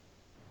not.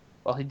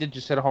 Well, he did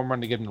just hit a home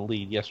run to get him the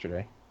lead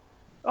yesterday.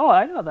 Oh,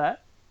 I know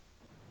that.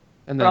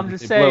 And then I'm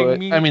just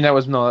saying. That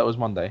was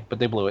Monday, but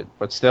they blew it.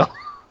 But still.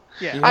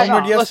 Yeah, he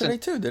homered yesterday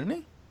too, didn't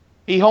he?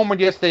 He homered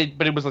yesterday,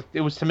 but it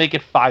was to make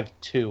it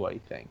 5-2, I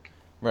think.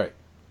 Right.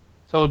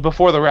 So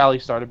before the rally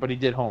started, but he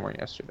did homer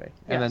yesterday,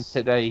 and then Yes.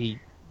 today he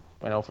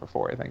went 0 for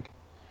 4, I think.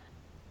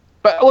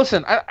 But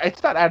listen,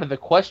 it's not out of the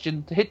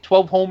question to hit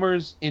 12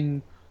 homers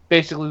in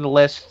basically the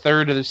last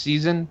third of the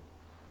season.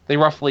 They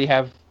roughly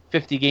have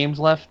 50 games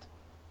left.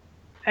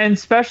 And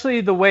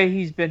especially the way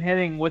he's been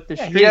hitting with the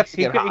he'd have streaks, to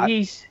get hot.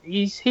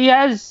 he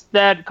has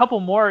that couple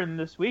more in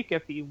this week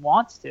if he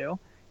wants to.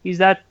 He's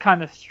that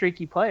kind of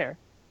streaky player.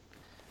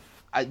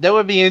 That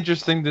would be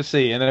interesting to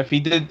see. And if he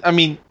did, I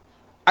mean,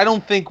 I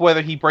don't think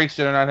whether he breaks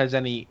it or not has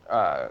any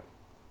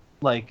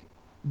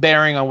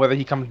bearing on whether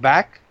he comes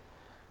back.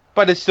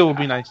 But it still would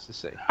be nice to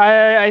see.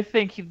 I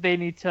think they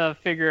need to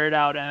figure it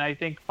out, and I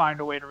think find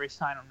a way to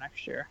re-sign him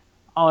next year,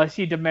 unless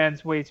he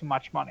demands way too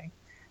much money.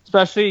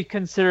 Especially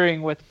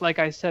considering with, like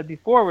I said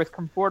before, with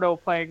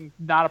Conforto playing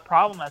not a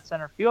problem at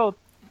center field,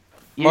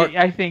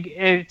 I think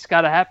it's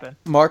got to happen.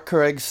 Mark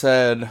Craig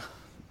said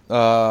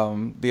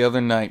the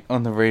other night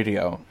on the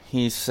radio,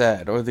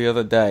 or the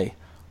other day,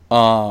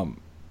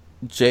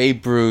 Jay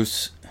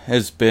Bruce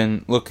has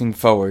been looking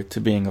forward to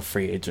being a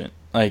free agent,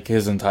 like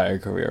his entire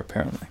career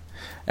apparently.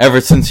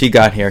 Ever since he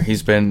got here,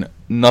 he's been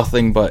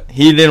nothing but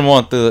he didn't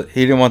want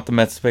the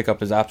Mets to pick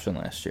up his option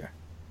last year.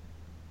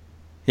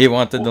 He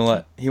wanted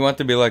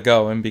to be let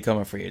go and become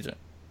a free agent.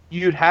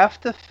 You'd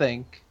have to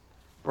think,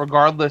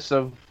 regardless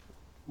of,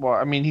 well,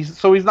 I mean,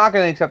 he's not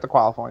going to accept the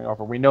qualifying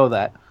offer. We know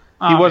that.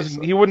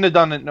 He wouldn't have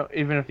done it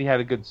even if he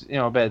had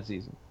a bad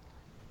season.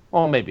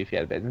 Well, maybe if he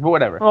had a bad season, but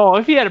whatever. Well,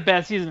 if he had a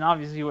bad season,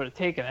 obviously he would have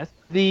taken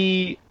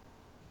it.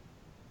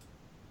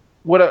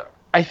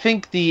 I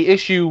think the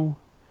issue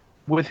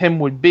with him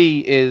would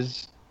be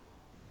is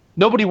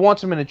nobody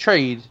wants him in a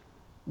trade.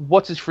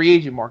 What's his free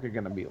agent market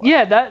going to be like?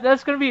 Yeah,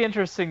 that's going to be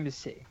interesting to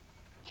see.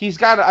 He's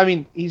not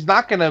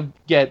going to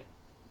get.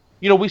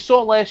 We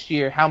saw last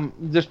year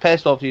this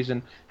past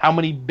offseason how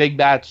many big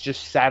bats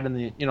just sat in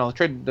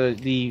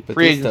the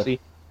free agency.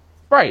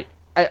 Right.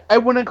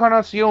 Edwin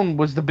Encarnacion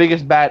was the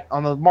biggest bat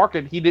on the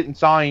market. He didn't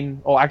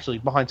sign. Oh, actually,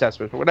 behind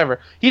Cespedes, but whatever.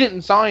 He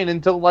didn't sign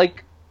until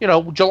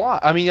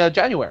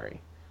January.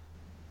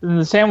 And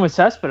the same with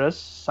Cespedes.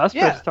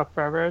 Cespedes took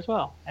forever as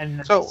well, and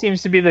it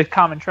seems to be the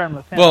common trend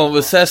with him. Well,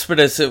 with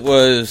Cespedes, it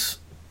was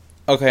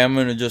okay. I'm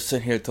going to just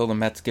sit here till the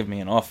Mets give me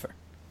an offer.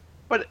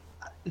 But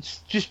it's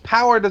just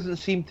power doesn't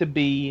seem to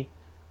be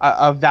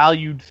a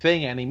valued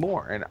thing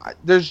anymore, and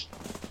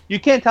you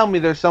can't tell me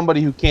there's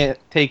somebody who can't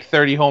take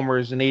 30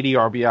 homers and 80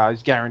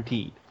 RBIs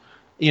guaranteed,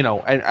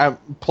 and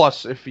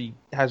plus if he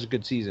has a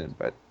good season.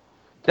 But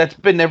that's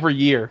been every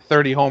year,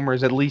 30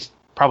 homers, at least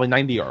probably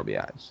 90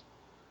 RBIs.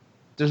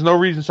 There's no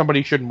reason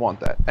somebody shouldn't want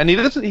that. And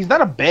he's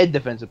not a bad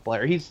defensive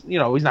player. He's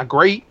not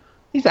great.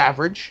 He's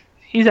average.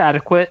 He's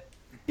adequate.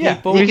 Yeah.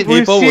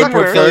 People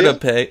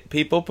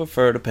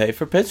prefer to pay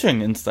for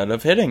pitching instead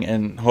of hitting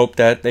and hope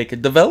that they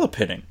could develop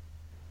hitting.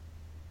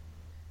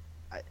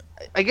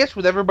 I guess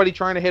with everybody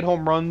trying to hit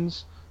home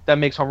runs, that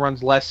makes home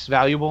runs less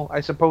valuable,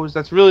 I suppose.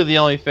 That's really the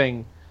only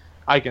thing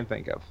I can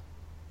think of.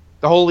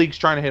 The whole league's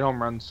trying to hit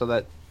home runs so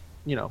that,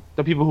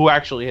 the people who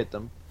actually hit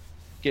them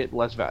get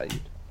less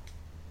valued.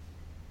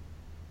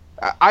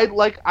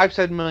 I've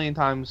said a million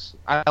times,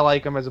 I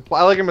like him as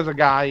a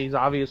guy. He's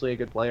obviously a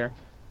good player.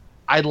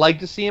 I'd like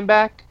to see him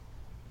back,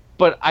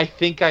 but I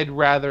think I'd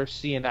rather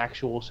see an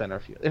actual center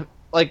field.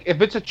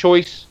 If it's a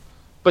choice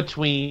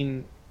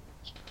between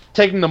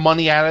taking the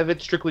money out of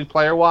it, strictly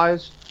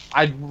player-wise,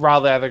 I'd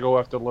rather go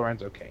after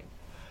Lorenzo Cain.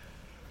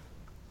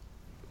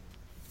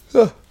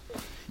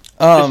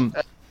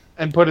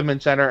 And put him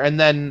in center. And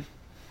then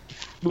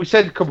we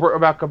said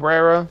about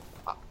Cabrera.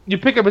 You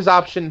pick up his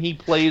option, he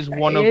plays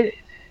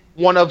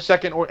one of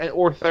second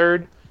or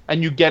third,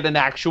 and you get an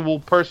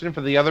actual person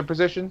for the other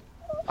position.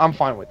 I'm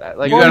fine with that.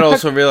 You gotta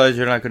also realize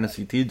you're not going to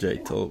see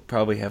TJ till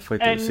probably halfway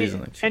through the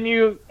season next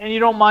year. And you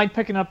don't mind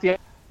picking up the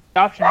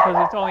option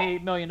because it's only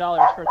 $8 million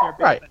for third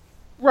baseman.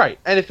 Right.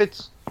 And if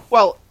it's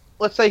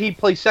let's say he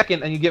plays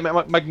second and you get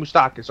Mike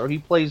Moustakas, or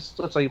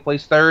let's say he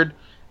plays third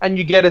and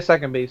you get a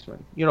second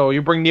baseman.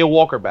 You bring Neil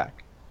Walker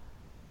back.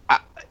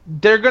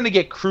 They're going to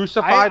get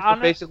crucified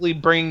for basically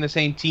bringing the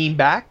same team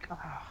back,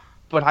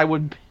 but I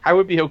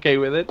would be okay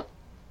with it.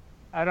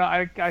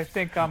 I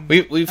think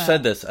We've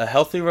said this. A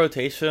healthy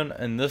rotation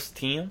in this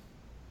team.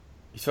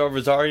 You throw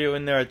Rosario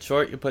in there at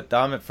short. You put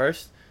Dom at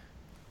first.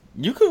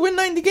 You could win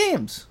 90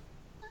 games.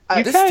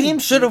 This team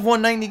should have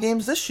won 90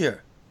 games this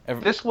year.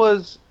 This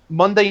was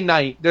Monday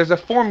night. There's a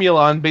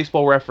formula on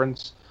Baseball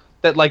Reference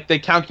that they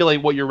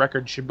calculate what your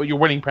record but your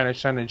winning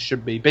percentage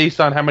should be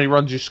based on how many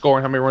runs you score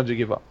and how many runs you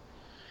give up.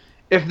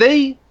 If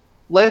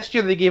last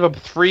year they gave up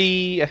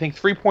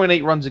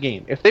 3.8 runs a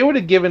game. If they would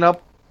have given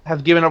up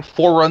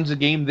 4 runs a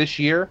game this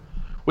year,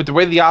 with the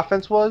way the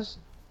offense was,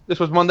 this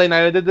was Monday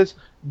night I did this,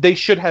 they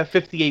should have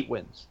 58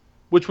 wins,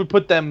 which would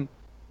put them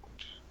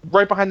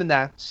right behind the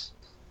Nats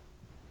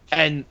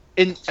and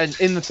in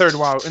the second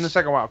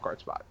wild card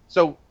spot.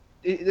 So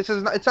it's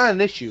not an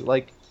issue.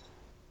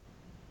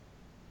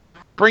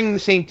 Bringing the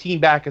same team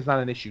back is not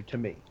an issue to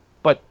me.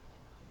 But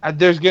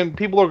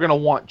people are gonna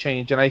want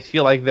change, and I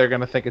feel like they're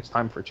gonna think it's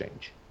time for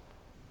change.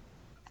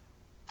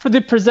 For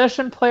the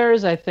possession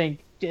players, I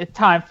think it's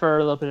time for a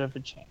little bit of a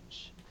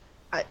change.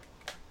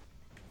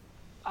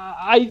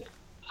 I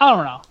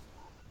don't know.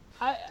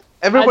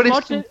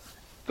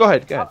 Go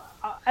ahead.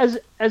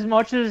 As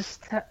much as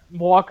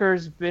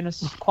Walker's been a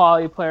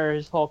quality player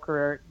his whole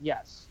career,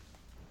 yes.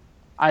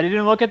 I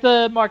didn't look at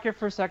the market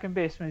for second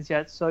basemen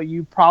yet, so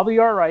you probably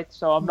are right.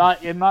 So I'm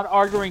not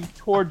arguing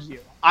towards you.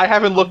 I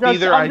haven't looked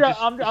either. This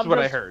is what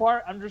I heard.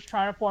 I'm just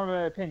trying to form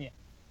an opinion.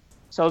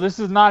 So this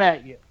is not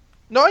at you.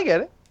 No, I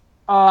get it.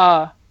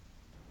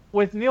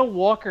 With Neil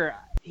Walker,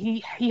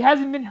 he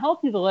hasn't been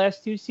healthy the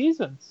last 2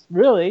 seasons,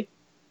 really.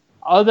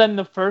 Other than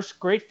the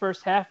great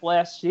first half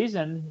last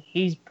season,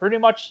 he's pretty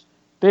much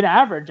been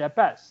average at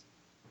best.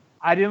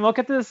 I didn't look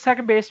at the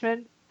second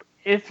baseman.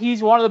 If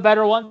he's one of the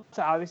better ones,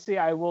 obviously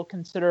I will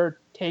consider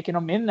taking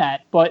him in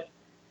that. But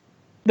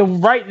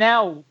right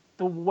now,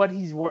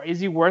 is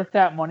he worth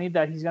that money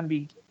that he's going to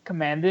be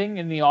commanding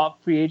in the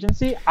free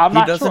agency? I'm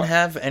not sure. He doesn't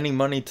have any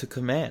money to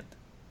command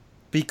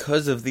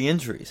because of the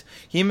injuries.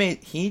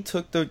 He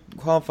took the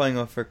qualifying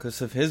offer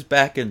because of his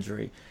back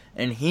injury,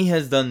 and he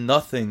has done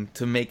nothing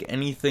to make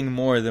anything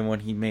more than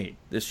what he made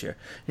this year.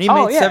 And he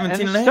made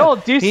 17 and a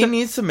half. He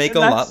needs to make a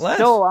lot less.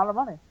 Still a lot of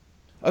money.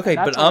 Okay,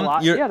 but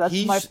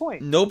that's my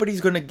point.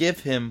 Nobody's going to give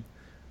him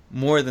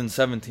more than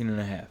 17 and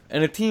a half.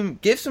 And a team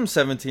gives him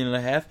 17 and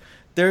a half,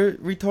 they're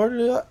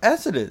retarded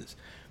as it is.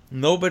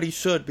 Nobody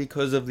should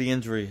because of the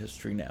injury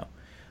history now.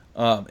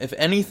 If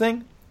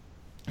anything,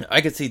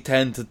 I could see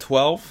 10 to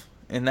 12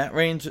 in that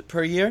range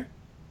per year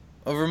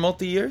over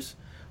multi-years,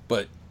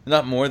 but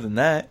not more than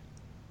that.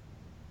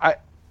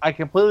 I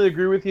completely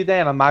agree with you,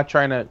 Dan. I'm not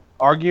trying to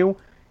argue.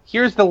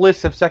 Here's the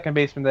list of second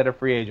basemen that are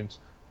free agents.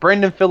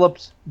 Brandon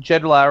Phillips,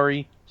 Jed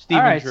Lowry,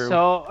 Steven Drew.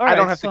 I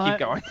don't have to keep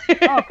going.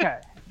 Okay.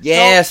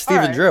 Yeah,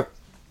 Steven Drew.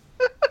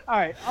 All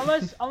right.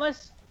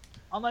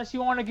 Unless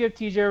you want to give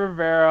TJ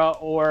Rivera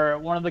or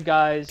one of the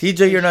guys.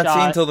 TJ, you're not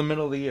seeing until the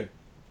middle of the year.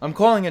 I'm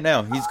calling it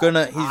now. He's got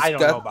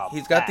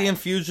the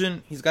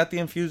infusion. He's got the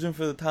infusion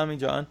for the Tommy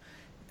John.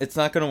 It's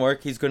not going to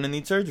work. He's going to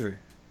need surgery.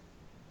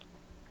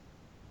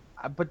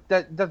 But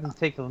that doesn't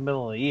take till the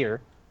middle of the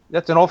year.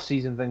 That's an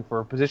off-season thing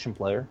for a position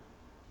player.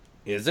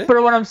 Is it?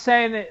 But what I'm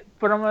saying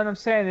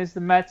is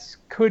the Mets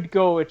could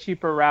go a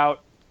cheaper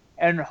route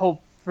and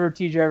hope for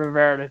TJ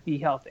Rivera to be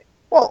healthy.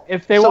 Well,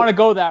 if they want to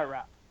go that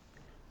route.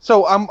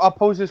 So I'll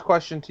pose this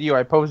question to you.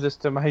 I posed this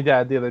to my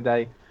dad the other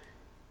day.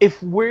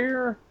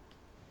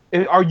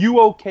 Are you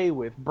okay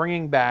with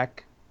bringing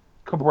back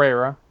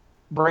Cabrera,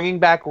 bringing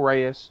back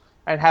Reyes,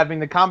 and having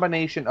the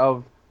combination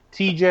of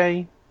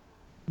TJ,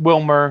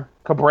 Wilmer,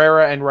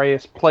 Cabrera, and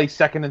Reyes play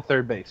second and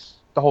third base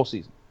the whole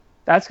season?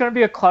 That's going to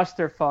be a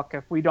clusterfuck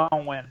if we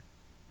don't win.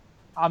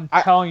 I'm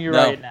telling you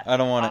right now. I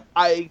don't want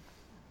it.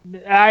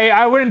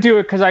 I wouldn't do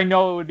it because I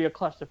know it would be a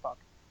clusterfuck.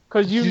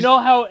 Because you know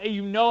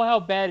how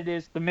bad it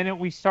is the minute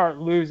we start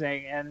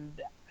losing, and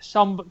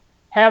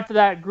half of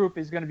that group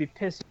is going to be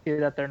pissed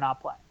that they're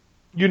not playing.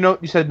 You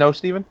said no,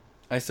 Steven?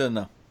 I said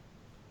no.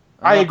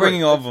 I'm not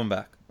bringing all of them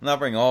back. I'm not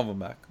bringing all of them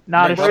back.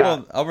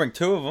 I'll bring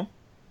 2 of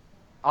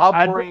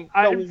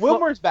them.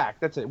 Wilmer's back.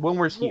 That's it.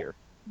 Wilmer's here.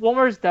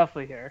 Wilmer's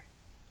definitely here.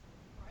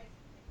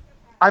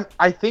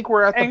 I think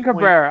we're at the point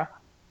Cabrera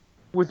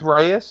with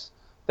Reyes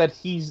that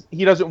he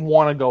doesn't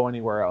want to go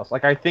anywhere else.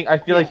 Like I feel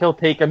like he'll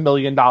take $1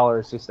 million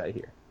to stay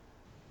here.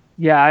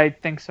 Yeah, I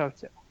think so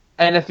too.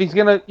 And if he's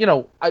gonna,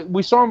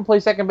 we saw him play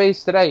second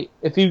base today.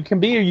 If he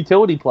can be a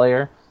utility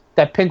player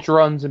that pinch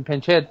runs and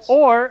pinch hits,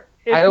 or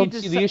if I don't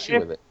see the issue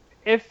with it.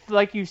 If,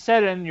 like you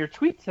said in your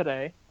tweet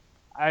today,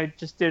 I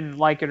just didn't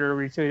like it or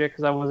retweet it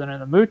because I wasn't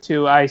in the mood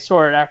to. I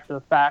saw it after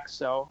the fact,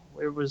 so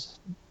it was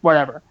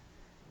whatever.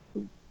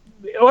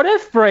 What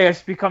if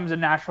Reyes becomes a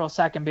natural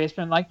second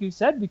baseman, like you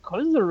said,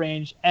 because of the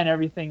range and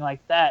everything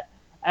like that,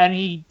 and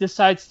he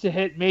decides to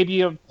hit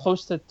maybe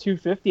close to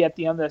 250 at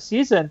the end of the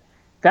season?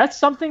 That's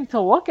something to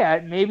look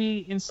at.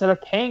 Maybe instead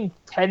of paying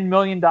 $10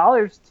 million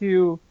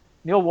to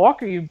Neil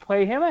Walker, you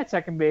play him at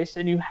second base,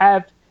 and you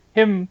have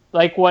him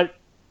like what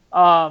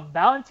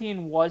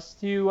Valentin was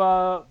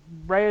to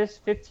Reyes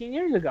 15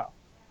 years ago,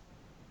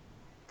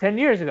 10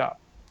 years ago.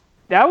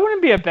 That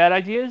wouldn't be a bad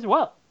idea as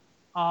well.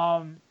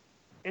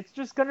 It's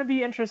just going to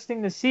be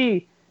interesting to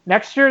see.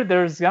 Next year,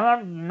 there's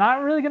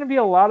not really going to be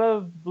a lot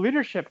of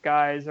leadership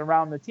guys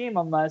around the team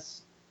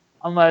unless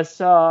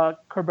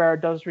Cabrera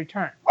does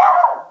return.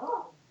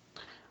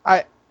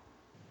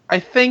 I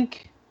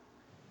think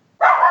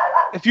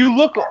if you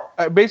look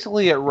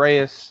basically at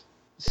Reyes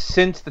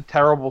since the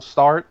terrible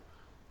start,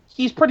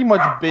 he's pretty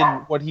much been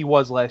what he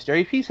was last year.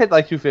 He's hit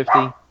like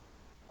 250.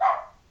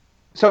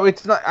 So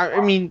it's not. I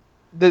mean,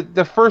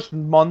 the first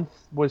month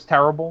was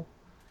terrible.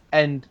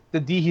 And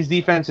his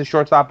defense, his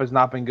shortstop, has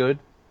not been good.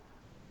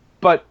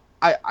 But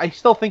I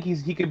still think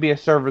he could be a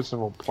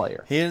serviceable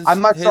player.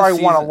 I'm not sure I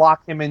want to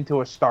lock him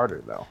into a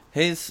starter, though.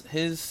 His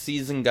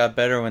season got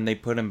better when they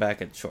put him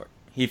back at short.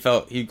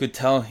 You could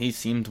tell he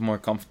seemed more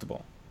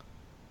comfortable.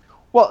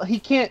 Well, he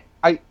can't.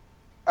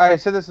 I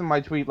said this in my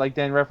tweet, like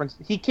Dan referenced.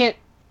 He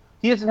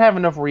doesn't have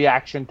enough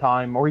reaction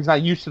time, or he's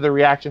not used to the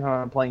reaction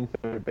time playing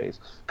third base.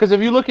 Because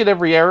if you look at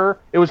every error,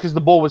 it was because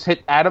the ball was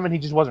hit at him and he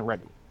just wasn't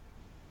ready.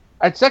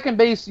 At second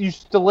base,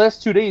 the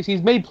last 2 days,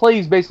 he's made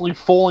plays basically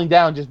falling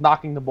down, just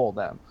knocking the ball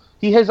down.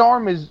 His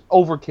arm is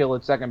overkill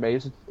at second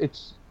base.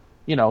 It's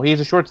he has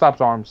a shortstop's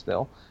arm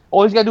still.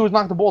 All he's got to do is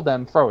knock the ball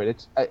down and throw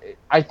it.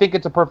 I think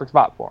it's a perfect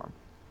spot for him.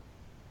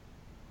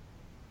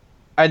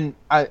 And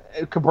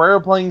Cabrera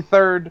playing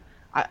third,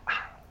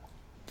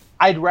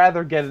 I'd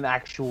rather get an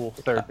actual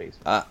third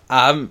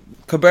baseman.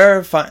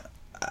 Cabrera, fine.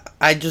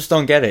 I just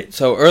don't get it.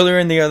 So earlier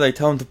in the year, they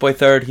tell him to play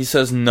third. He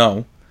says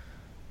no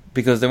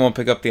because they won't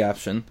pick up the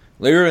option.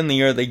 Later in the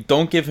year, they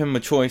don't give him a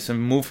choice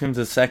and move him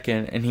to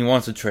second, and he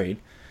wants a trade.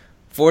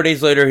 4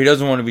 days later, he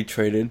doesn't want to be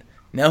traded.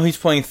 Now he's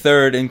playing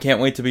third and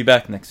can't wait to be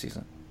back next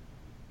season.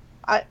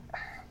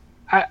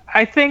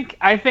 I think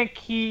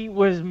it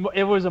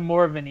was a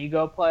more of an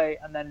ego play,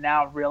 and then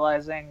now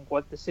realizing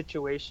what the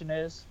situation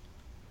is,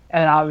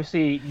 and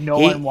obviously no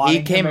one wanting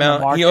he came him in out.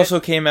 the market. He also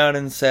came out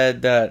and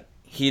said that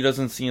he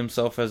doesn't see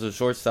himself as a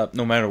shortstop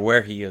no matter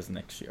where he is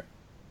next year.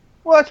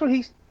 Well, that's what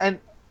he's and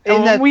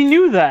we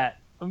knew that.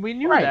 We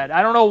knew Right. that.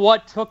 I don't know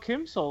what took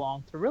him so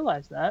long to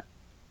realize that.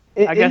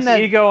 I guess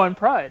ego and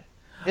pride.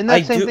 In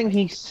that same thing,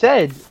 he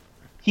said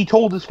he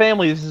told his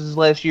family this is his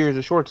last year as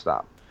a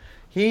shortstop.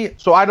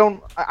 So I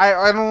don't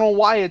know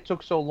why it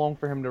took so long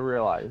for him to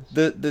realize.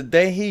 The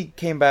day he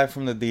came back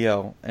from the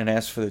DL and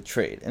asked for the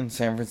trade in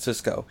San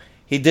Francisco,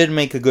 he did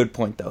make a good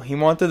point, though. He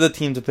wanted the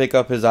team to pick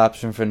up his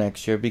option for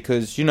next year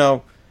because,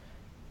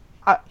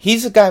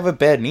 he's a guy with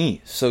bad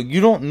knees. So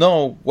you don't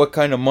know what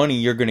kind of money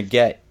you're going to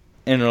get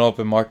in an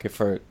open market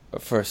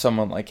for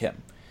someone like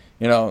him.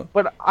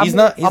 But he's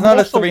not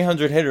a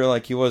 300 hitter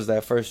like he was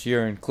that first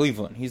year in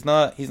Cleveland. He's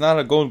not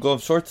a Gold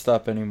Glove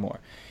shortstop anymore.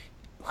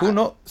 Who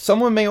knows?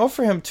 Someone may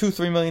offer him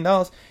 $2-3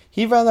 million.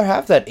 He'd rather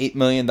have that $8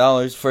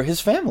 million for his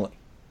family.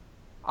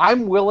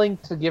 I'm willing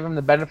to give him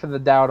the benefit of the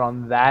doubt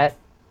on that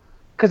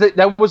because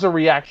that was a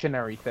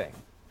reactionary thing.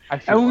 I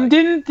feel like.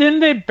 Didn't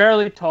they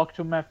barely talk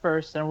to him at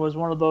first? And it was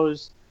one of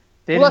those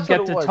they didn't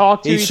get to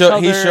talk to each other.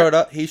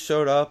 He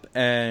showed up,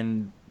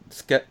 and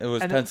it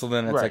was penciled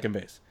in at second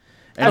base.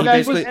 And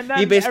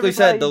he basically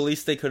said the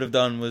least they could have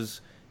done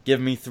was give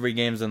me 3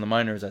 games in the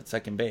minors at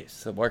second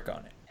base to work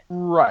on it.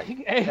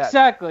 Right.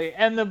 Exactly.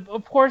 And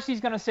of course he's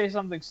going to say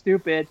something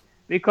stupid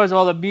because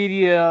all the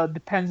media, the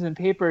pens and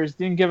papers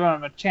didn't give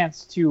him a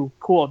chance to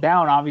cool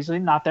down, obviously.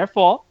 Not their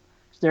fault.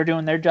 They're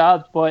doing their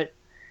jobs. But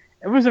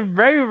it was a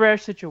very rare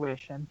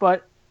situation.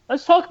 But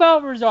let's talk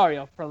about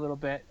Rosario for a little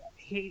bit.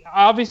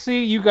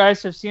 Obviously, you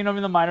guys have seen him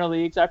in the minor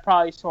leagues. I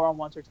probably saw him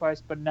once or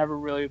twice, but never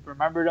really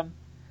remembered him.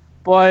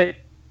 But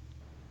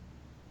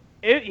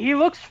he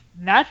looks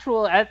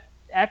natural at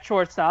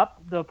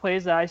shortstop, the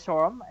plays that I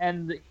saw him,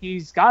 and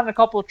he's gotten a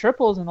couple of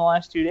triples in the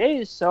last 2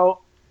 days,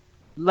 so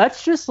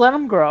let's just let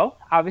him grow.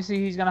 Obviously,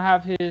 he's going to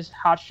have his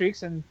hot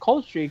streaks and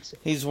cold streaks.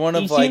 He's one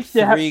of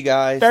three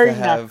guys to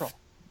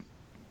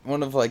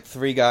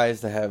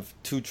have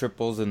 2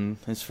 triples in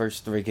his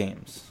first 3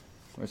 games,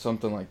 or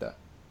something like that.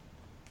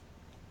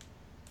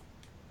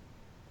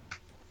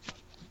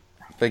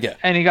 But yeah.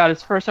 And he got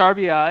his first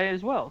RBI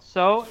as well,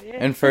 so...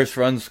 And first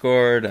run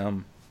scored,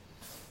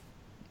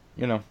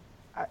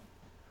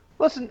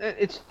 Listen,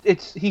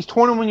 he's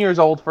 21 years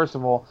old, first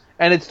of all,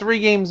 and it's 3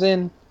 games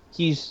in.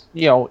 He's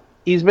been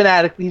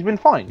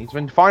fine. He's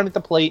been fine at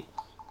the plate.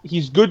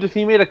 He's good.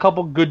 He made a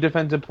couple good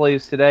defensive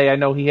plays today. I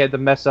know he had to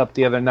mess up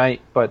the other night,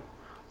 but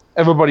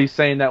everybody's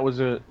saying that was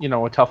a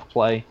tough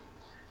play.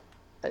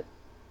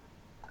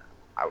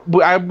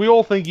 We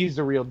all think he's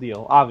the real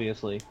deal,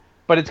 obviously,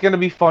 but it's going to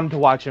be fun to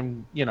watch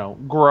him,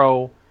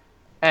 grow,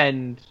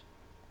 and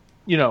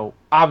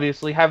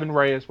obviously having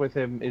Reyes with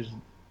him is,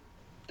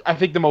 I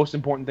think, the most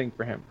important thing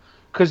for him,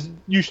 because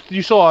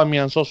you saw me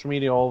on social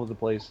media all over the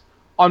place.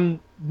 On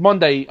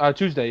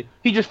Tuesday,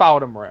 he just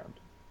followed him around.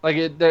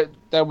 Like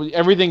that was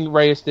everything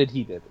Reyes did,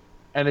 he did,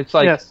 and it's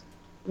like yes.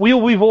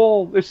 we've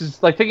all, this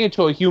is like taking it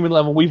to a human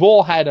level. We've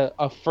all had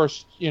a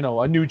first,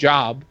 a new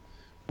job.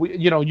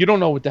 You don't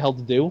know what the hell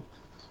to do.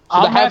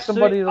 So to have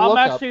somebody to look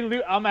up.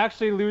 I'm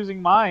actually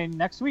losing mine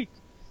next week,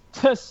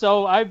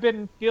 so I've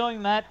been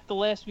feeling that the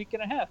last week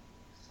and a half.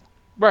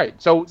 Right,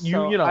 to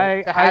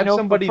have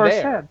somebody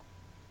there,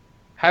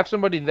 have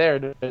somebody there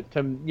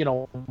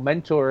to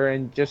mentor,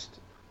 and just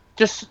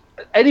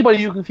anybody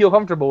you can feel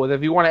comfortable with.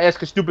 If you want to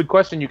ask a stupid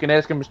question, you can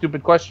ask him a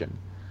stupid question,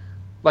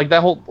 like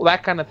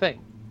that kind of thing.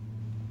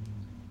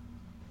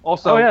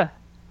 Also,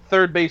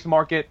 third base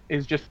market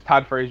is just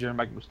Todd Frazier and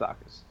Mike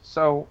Moustakas,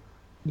 so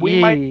we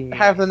might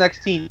have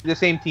the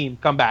same team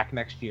come back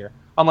next year,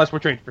 unless we're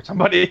trading for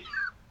somebody.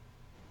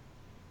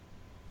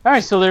 All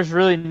right, so there's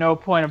really no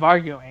point of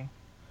arguing.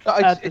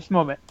 At this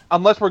moment.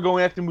 Unless we're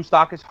going after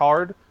Moustakas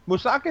hard.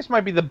 Moustakas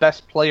might be the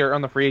best player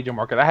on the free agent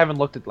market. I haven't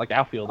looked at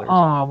outfielders.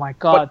 Oh my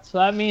god. But so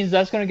that means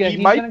he's going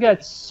to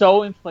get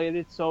so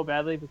inflated so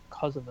badly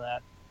because of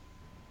that.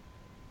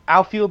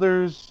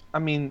 Outfielders,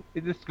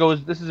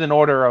 this is an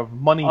order of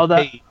money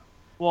paid.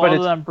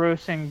 Other than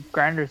Bruce and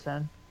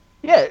Granderson.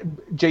 Yeah,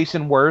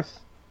 Jason Worth,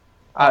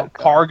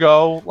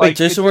 Cargo. Wait,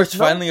 Jason Worth's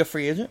finally a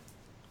free agent?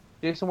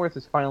 Jason Worth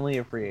is finally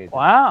a free agent.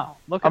 Wow.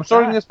 I'm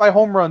sorting this by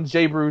home runs.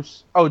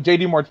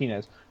 JD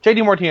Martinez.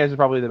 JD Martinez is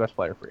probably the best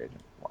player free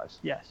agent-wise.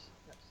 Yes.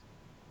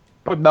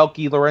 But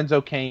Melky,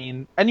 Lorenzo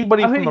Cain,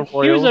 anybody from the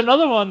Royals. He was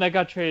another one that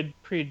got traded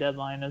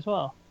pre-deadline as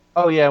well.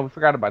 Oh, yeah, we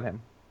forgot about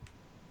him.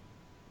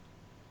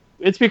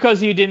 it's because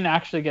he didn't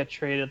actually get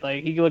traded.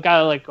 Like he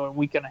got like a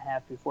week and a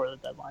half before the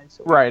deadline.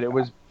 So Right, it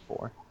was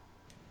before.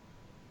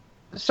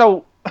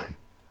 So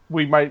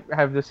we might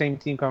have the same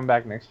team coming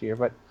back next year,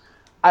 but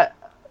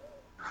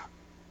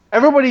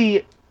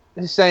everybody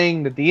is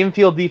saying that the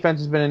infield defense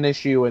has been an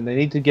issue and they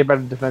need to get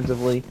better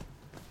defensively.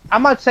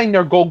 I'm not saying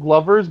they're Gold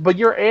Glovers, but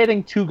you're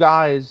adding two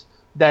guys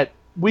that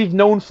we've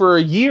known for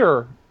a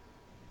year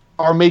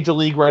are major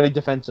league ready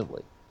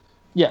defensively.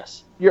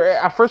 Yes.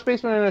 A first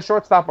baseman and a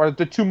shortstop are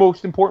the two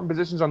most important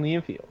positions on the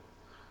infield.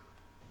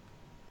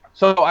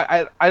 So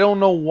I don't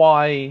know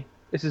why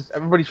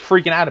everybody's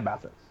freaking out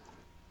about this.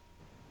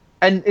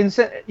 And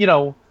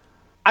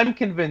I'm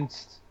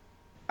convinced.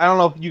 I don't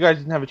know if you guys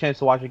didn't have a chance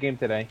to watch a game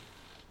today.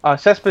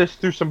 Cespedes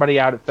threw somebody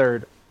out at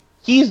third.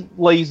 He's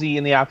lazy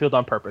in the outfield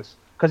on purpose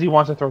because he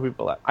wants to throw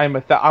people out.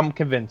 I'm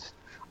convinced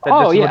that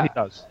this is what he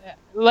does.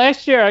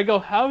 Last year, I go,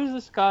 how is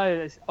this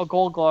guy a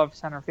Gold Glove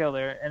center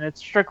fielder? And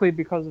it's strictly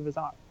because of his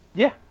arm.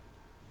 Yeah.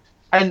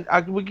 And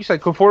like you said,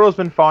 Conforto's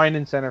been fine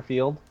in center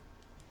field.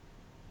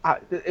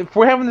 If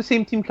we're having the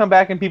same team come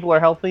back and people are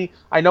healthy,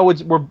 I know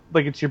you're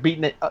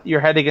beating your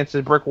head against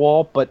a brick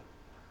wall, but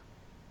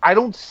I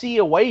don't see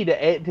a way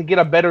to get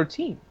a better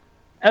team.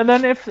 And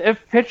then if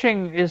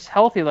pitching is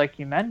healthy, like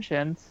you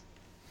mentioned,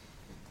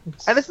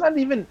 and it's not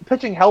even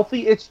pitching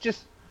healthy. It's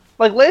just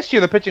like last year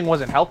the pitching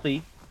wasn't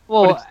healthy.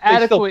 Well,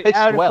 adequate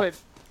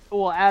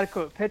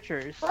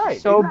pitchers.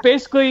 Right. So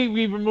basically,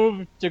 we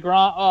removed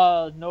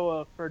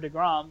Noah for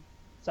DeGrom,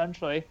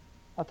 essentially,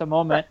 at the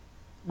moment.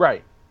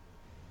 Right.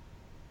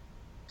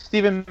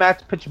 Steven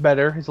Matz pitched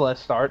better his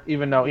last start,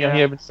 even though he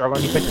had been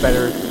struggling. He pitched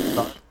better his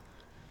start.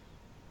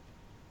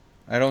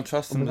 I don't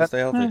trust him to stay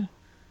healthy.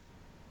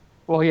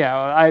 Well,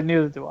 yeah,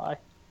 neither do I.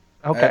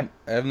 Okay.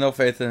 I have no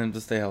faith in him to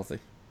stay healthy.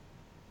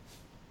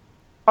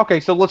 Okay,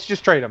 so let's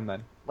just trade him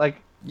then.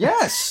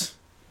 Yes!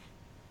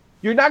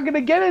 You're not going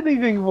to get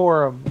anything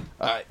for him.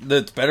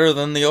 That's better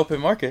than the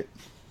open market.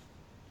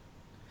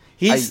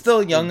 He's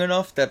still young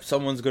enough that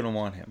someone's going to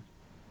want him.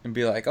 And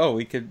be like, oh,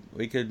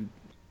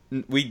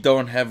 we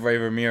don't have Ray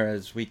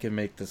Ramirez. We can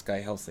make this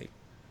guy healthy.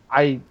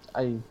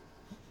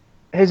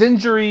 His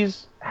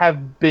injuries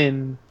have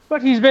been...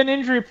 But he's been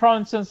injury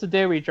prone since the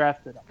day we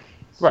drafted him.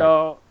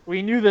 So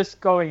we knew this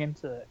going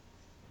into it.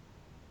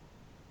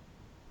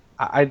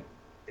 I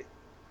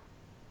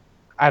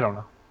don't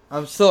know.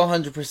 I'm still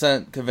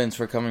 100% convinced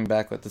we're coming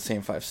back with the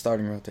same 5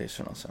 starting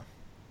rotation also.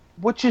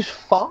 Which is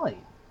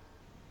fine.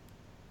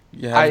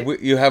 You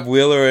have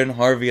Wheeler and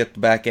Harvey at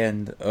the back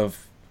end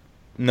of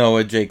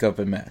Noah, Jacob,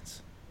 and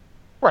Matz.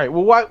 Right.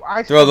 Well,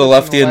 I throw the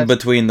lefty in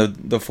between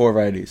the 4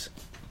 righties.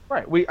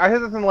 Right. I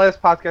said this in the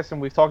last podcast, and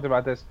we've talked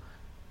about this.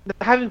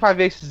 Having 5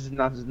 aces is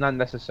not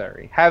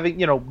necessary. Having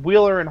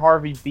Wheeler and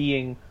Harvey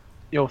being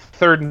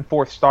 3rd and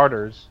 4th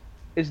starters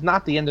is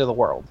not the end of the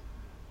world.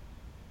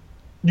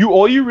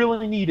 All you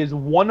really need is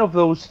one of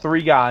those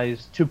 3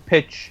 guys to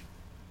pitch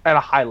at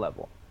a high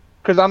level.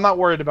 Because I'm not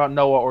worried about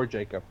Noah or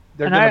Jacob.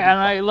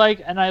 I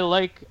like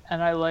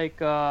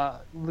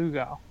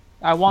Lugo.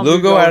 I want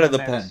Lugo out of the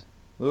pen.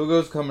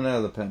 Lugo's coming out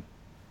of the pen.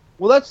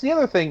 Well, that's the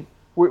other thing.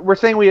 We're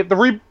saying we have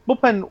the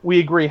bullpen. We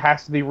agree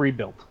has to be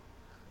rebuilt.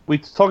 We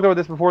talked about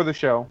this before the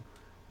show.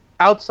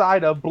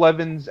 Outside of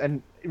Blevins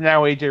and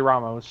now AJ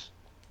Ramos,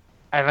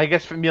 and I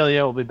guess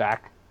Familia will be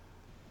back.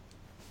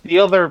 The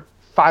other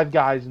 5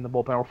 guys in the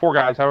bullpen, or 4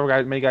 guys,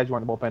 however many guys you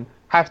want in the bullpen,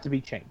 have to be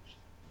changed.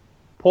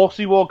 Paul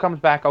Sewald comes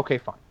back, okay,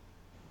 fine.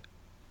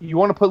 You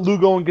want to put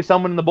Lugo and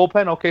Gesellman in the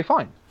bullpen, okay,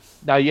 fine.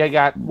 Now you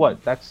got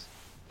what? That's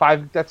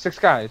 6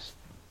 guys.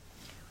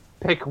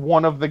 Pick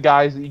one of the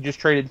guys that you just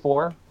traded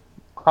for.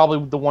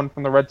 Probably the one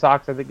from the Red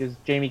Sox, I think, is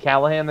Jamie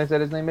Callahan. They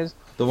said his name is.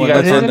 The one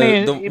that's on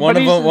one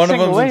of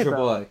them's in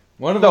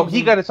AAA.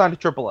 He got assigned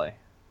to AAA.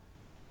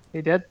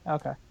 He did?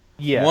 Okay.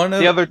 Yeah.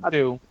 The other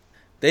 2.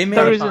 They made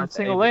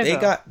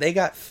they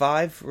got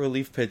 5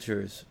 relief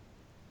pitchers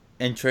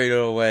and traded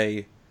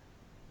away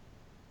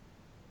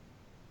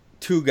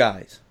 2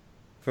 guys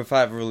for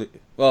 5 relief.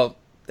 Well,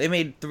 they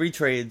made 3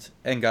 trades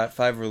and got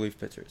 5 relief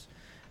pitchers,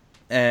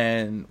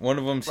 and one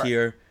of them's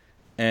here,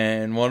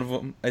 and one of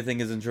them I think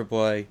is in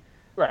AAA.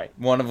 Right.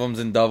 One of them's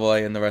in AA,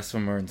 and the rest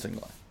of them are in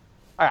Single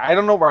A. I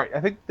don't know. Right.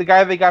 I think the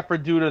guy they got for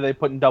Duda they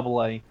put in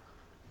AA.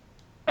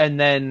 And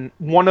then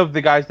one of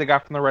the guys they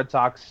got from the Red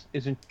Sox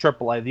is in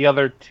AAA. The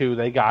other 2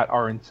 they got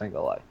are in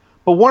Single A.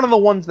 But one of the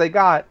ones they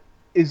got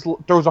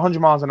throws 100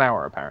 miles an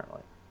hour,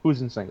 apparently, who's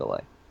in Single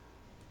A.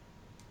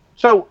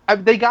 So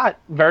they got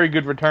very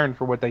good return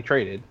for what they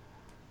traded.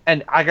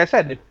 And like I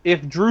said,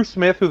 if Drew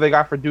Smith, who they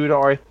got for Duda,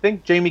 or I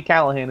think Jamie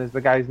Callahan is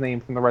the guy's name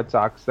from the Red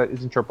Sox that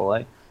is in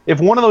AAA, if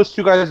one of those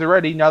 2 guys are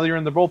ready, now that you're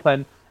in the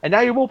bullpen, and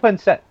now your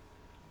bullpen's set.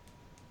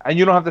 And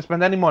you don't have to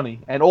spend any money.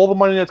 And all the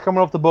money that's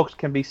coming off the books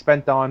can be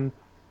spent on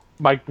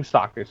Mike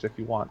Moustakas if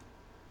you want.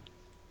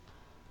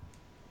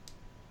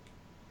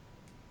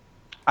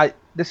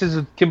 This is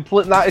a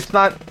complete... It's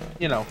not,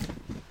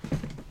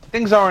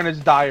 things aren't as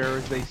dire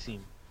as they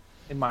seem,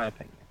 in my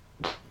opinion.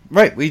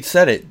 Right, we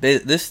said it.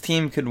 This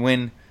team could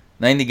win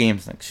 90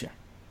 games next year.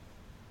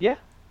 Yeah.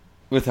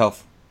 With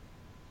health.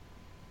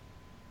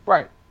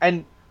 Right.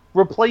 And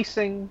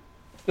replacing,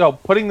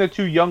 putting the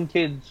two young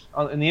kids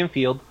in the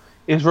infield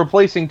is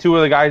replacing two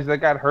of the guys that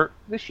got hurt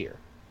this year,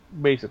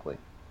 basically.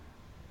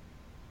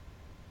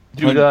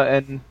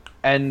 Duda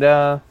and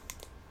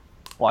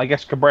I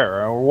guess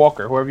Cabrera or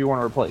Walker, whoever you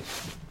want to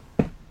replace.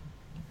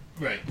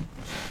 Right.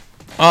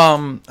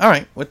 All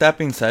right. With that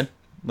being said,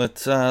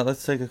 let's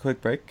take a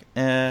quick break,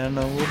 and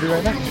we'll be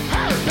right back.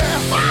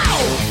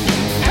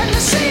 And the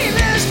scene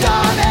is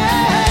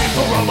dawning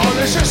for a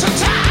malicious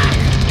attack.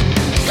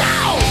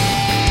 Go!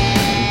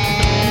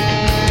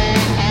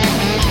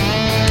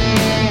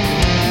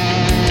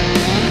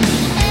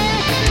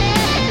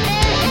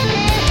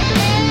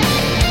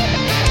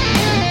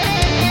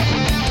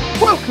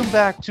 Welcome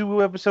back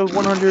to episode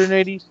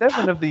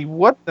 187 of the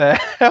What the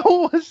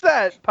Hell Was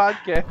That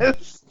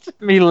podcast.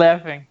 Me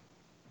laughing.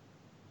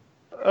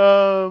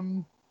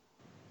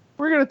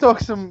 We're gonna talk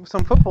some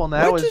football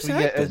now. What as just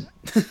we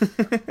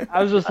happened?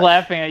 I was just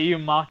laughing at you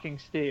mocking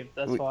Steve.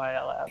 That's why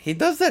I laughed. He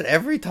does that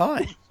every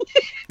time.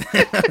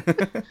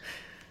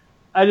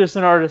 I just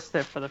noticed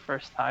it for the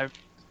first time.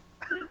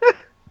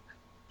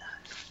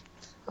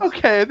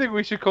 Okay, I think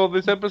we should call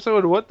this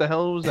episode What the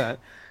Hell Was That?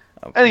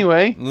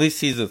 Anyway. At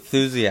least he's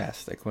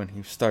enthusiastic when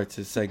he starts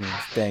his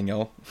segments,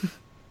 Daniel.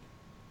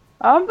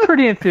 I'm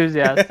pretty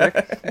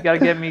enthusiastic. You gotta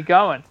get me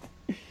going.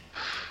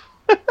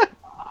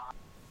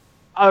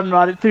 I'm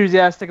not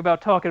enthusiastic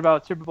about talking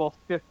about Super Bowl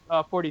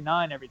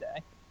 49 every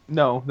day.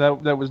 No,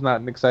 that was not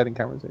an exciting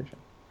conversation.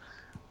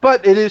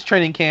 But it is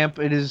training camp.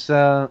 It is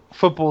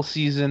football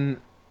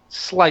season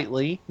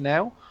slightly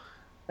now.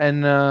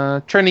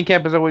 And training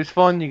camp is always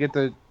fun. You get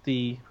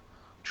the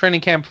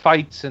training camp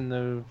fights and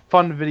the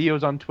fun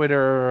videos on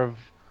Twitter of,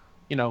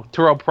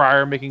 Terrell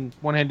Pryor making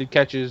one-handed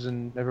catches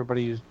and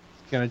everybody's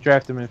going to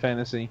draft him in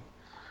fantasy.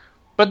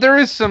 But there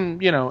is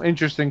some,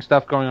 interesting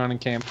stuff going on in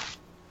camp.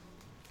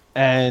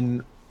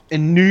 And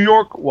in New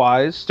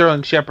York-wise,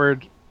 Sterling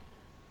Shepard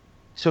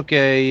took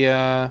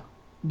a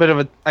bit of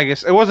a, I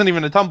guess, it wasn't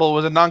even a tumble, it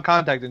was a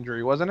non-contact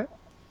injury, wasn't it?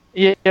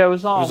 Yeah, it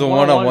was on a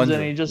one-on-one,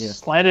 and he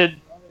just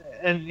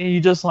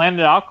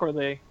landed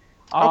awkwardly.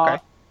 Okay.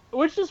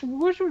 Which was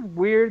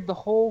weird, the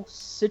whole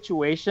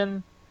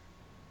situation.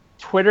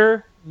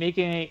 Twitter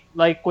making it,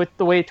 with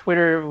the way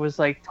Twitter was,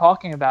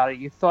 talking about it,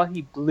 you thought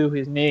he blew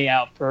his knee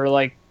out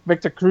for,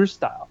 Victor Cruz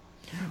style.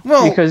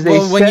 Well, because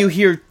when you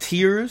hear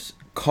tears,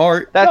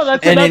 cart,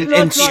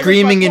 and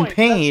screaming in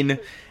pain,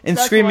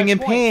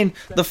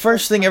 the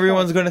first thing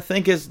everyone's going to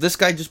think is, this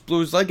guy just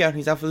blew his leg out and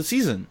he's out for the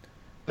season.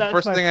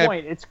 That's my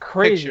point. It's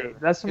crazy.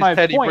 That's my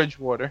Teddy point.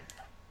 Bridgewater.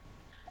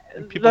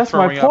 That's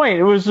my point.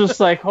 It was just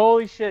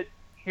holy shit,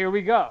 here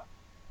we go.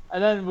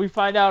 And then we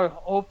find out,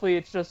 hopefully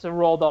it's just a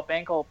rolled up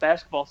ankle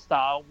basketball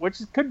style, which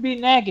could be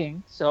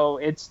nagging, so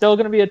it's still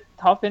going to be a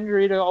tough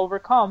injury to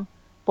overcome.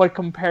 But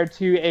compared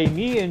to a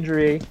knee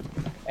injury,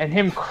 and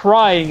him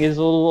crying is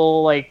a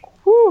little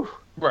whew.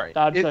 Right.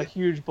 That's a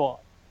huge blow.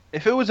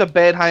 If it was a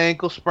bad high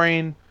ankle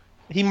sprain,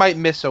 he might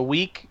miss a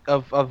week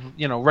of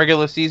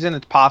regular season.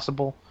 It's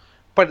possible.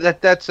 But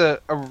that's an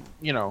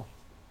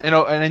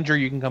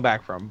injury you can come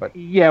back from. But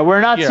yeah, we're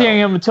not seeing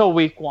him until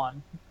week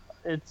 1.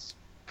 It's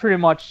pretty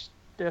much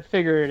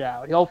figure it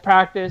out. He'll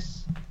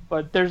practice,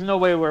 but there's no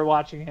way we're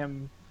watching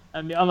him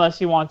unless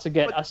he wants to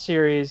get a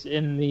series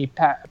in the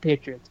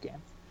Patriots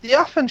game. The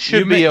offense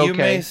should be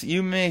okay.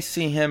 You may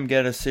see him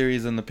get a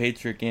series in the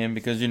Patriot game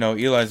because,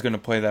 Eli's going to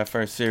play that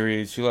first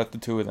series. You let the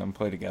two of them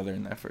play together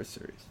in that first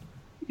series.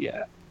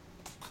 Yeah.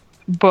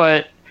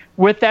 But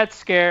with that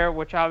scare,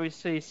 which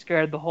obviously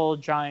scared the whole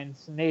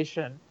Giants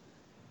nation,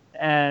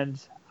 and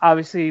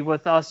obviously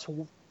with us,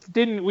 we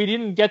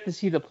didn't get to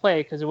see the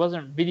play because it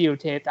wasn't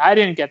videotaped. I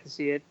didn't get to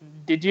see it.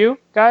 Did you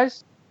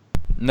guys?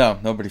 No,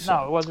 nobody saw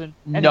it. No, it wasn't.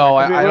 Anyway, no,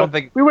 I don't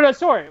think we would have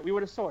saw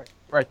it.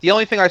 Right. The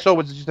only thing I saw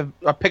was just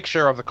a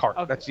picture of the cart.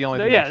 Okay. That's the only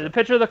thing. Yeah, the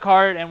picture of the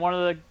cart and one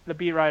of the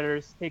beat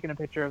writers taking a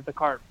picture of the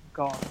cart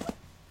going.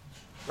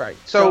 Right.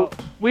 So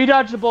we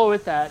dodged the bullet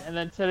with that, and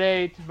then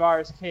today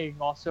Tavares King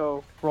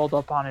also rolled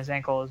up on his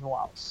ankle as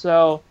well.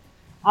 So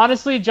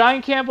honestly,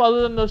 Giant camp,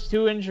 other than those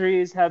 2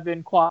 injuries, have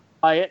been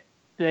quiet.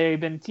 They've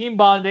been team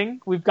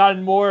bonding. We've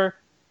gotten more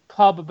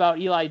pub about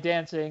Eli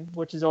dancing,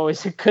 which is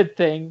always a good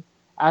thing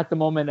at the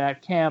moment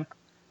at camp.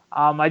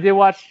 I did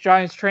watch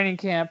Giants training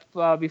camp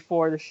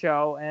before the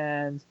show,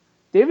 and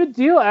David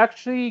Deal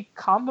actually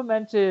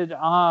complimented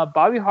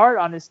Bobby Hart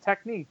on his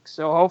technique.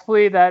 So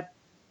hopefully that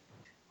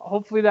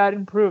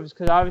improves,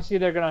 because obviously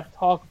they're going to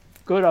talk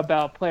good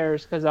about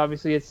players because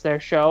obviously it's their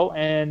show,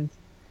 and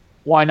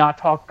why not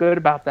talk good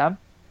about them?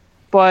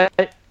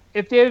 But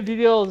if David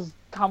Deal is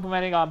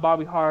complimenting on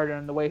Bobby Hart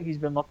and the way he's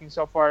been looking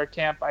so far at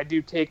camp, I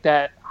do take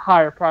that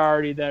higher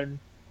priority than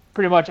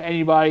pretty much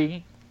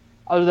anybody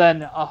other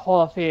than a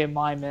Hall of Fame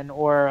lineman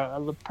or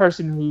a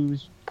person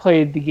who's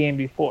played the game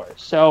before.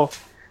 So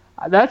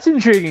that's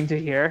intriguing to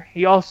hear.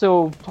 He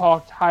also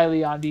talked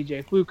highly on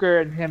DJ Fluker,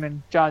 and him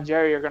and John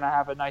Jerry are going to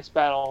have a nice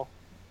battle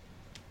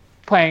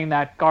playing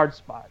that guard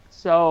spot.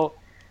 So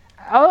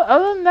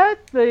other than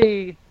that,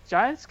 the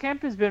Giants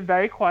camp has been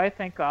very quiet,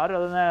 thank God,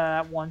 other than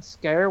that one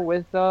scare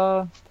with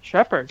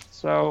Shepard.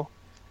 So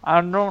I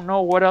don't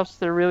know what else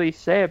to really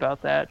say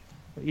about that.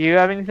 You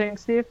have anything,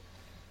 Steve?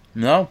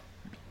 No.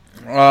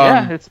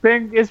 Yeah, it's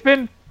been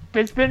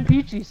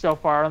peachy so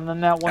far, other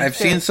than that one. I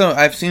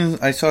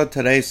saw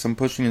today some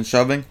pushing and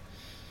shoving,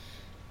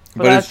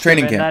 but it's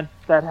training camp.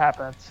 That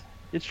happens.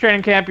 It's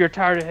training camp. You're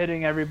tired of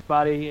hitting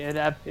everybody.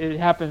 It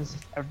happens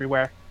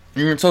everywhere.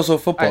 It's also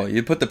football.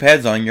 You put the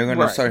pads on, you're going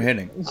to start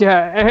hitting.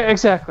 Yeah,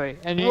 exactly.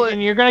 And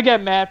you're going to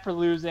get mad for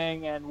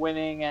losing and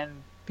winning, and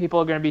people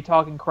are going to be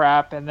talking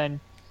crap. And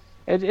then,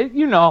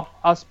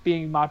 us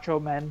being macho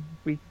men,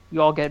 we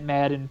all get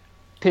mad and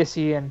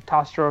pissy and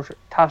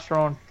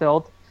testosterone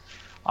filled.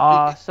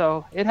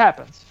 So it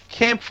happens.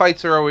 Camp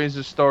fights are always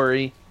a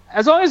story.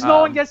 As long as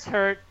no one gets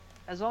hurt,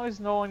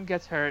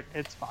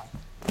 it's fine.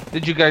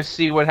 Did you guys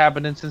see what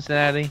happened in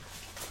Cincinnati?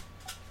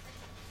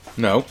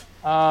 No.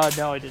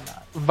 No, I did not.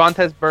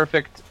 Vontaze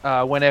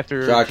Burfict went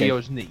after Shocking.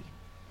 Gio's knee.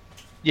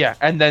 Yeah,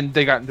 and then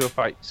they got into a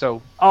fight.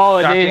 So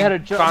they had a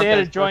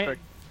Vontaze joint. Burfict.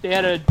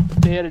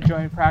 They had a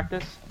joint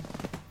practice.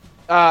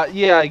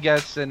 Yeah, I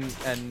guess,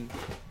 and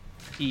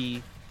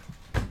he,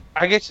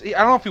 I guess, I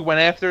don't know if he went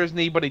after his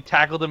knee, but he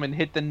tackled him and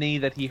hit the knee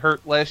that he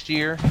hurt last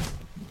year.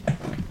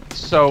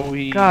 So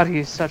God,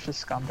 he's such a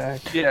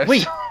scumbag. Yeah.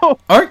 Wait, so,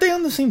 aren't they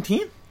on the same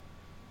team?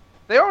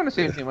 they are on the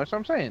same team. That's what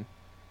I'm saying.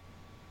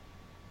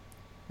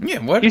 Yeah,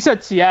 what? You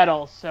said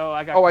Seattle, so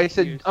I got. Oh, I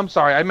confused. said. I'm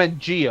sorry. I meant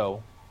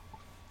Gio.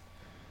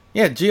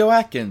 Yeah, Gio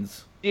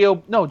Atkins.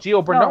 Gio Bernard. No,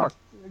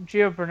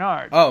 Gio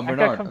Bernard. Oh, I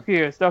Bernard. got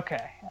confused.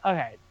 Okay. All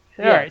Yeah,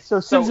 right. So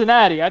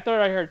Cincinnati. I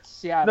thought I heard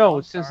Seattle. No,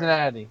 I'm sorry.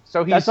 Cincinnati.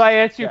 So he's. That's why I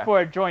asked you yeah. for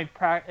a joint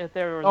practice. If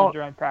there was a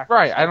joint practice.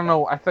 Right. I don't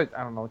know. I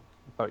don't know what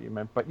I thought you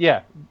meant, but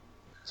yeah.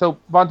 So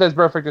Vontaze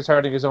Burfict is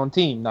hurting his own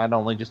team, not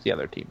only just the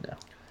other team now.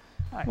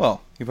 Nice.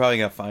 Well, he probably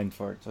got fined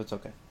for it, so it's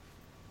okay.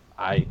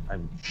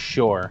 I'm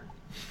sure.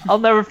 I'll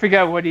never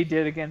forget what he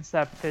did against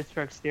that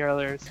Pittsburgh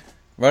Steelers.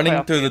 Running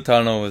Playoff through game. the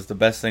tunnel was the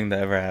best thing that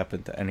ever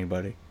happened to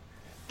anybody.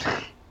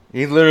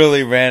 He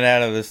literally ran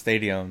out of the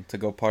stadium to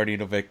go party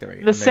to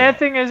victory. The sad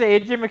thing is,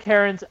 AJ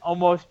McCarron's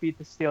almost beat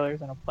the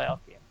Steelers in a playoff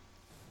game.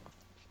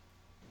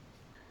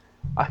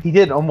 He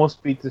did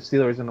almost beat the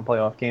Steelers in a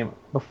playoff game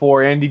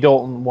before Andy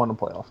Dalton won a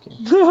playoff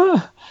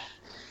game.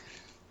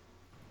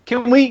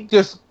 Can we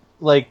just,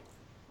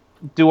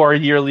 do our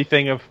yearly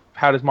thing of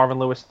how does Marvin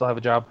Lewis still have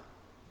a job?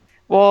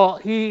 Well,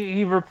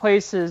 he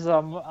replaces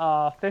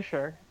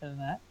Fisher in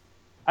that.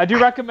 I do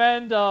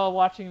recommend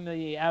watching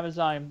the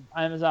Amazon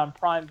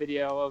Prime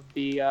video of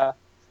the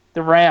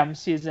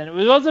Rams season.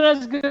 It wasn't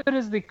as good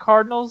as the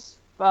Cardinals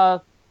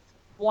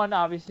one,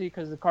 obviously,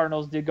 because the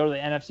Cardinals did go to the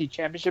NFC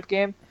Championship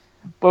game.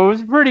 But it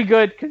was pretty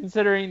good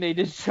considering they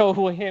did show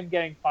him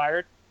getting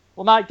fired.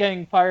 Well, not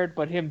getting fired,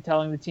 but him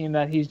telling the team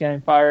that he's getting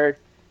fired,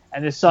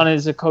 and his son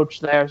is a coach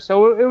there.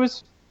 So it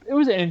was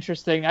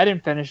interesting. I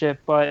didn't finish it,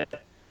 but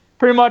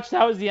pretty much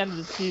that was the end of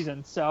the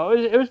season. So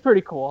it was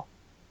pretty cool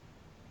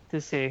to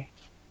see.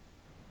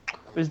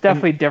 It was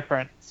definitely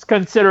different,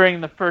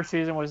 considering the first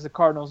season was the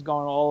Cardinals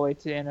going all the way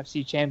to the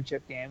NFC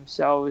Championship game.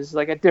 So it was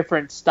like a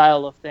different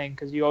style of thing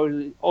because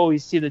you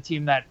always see the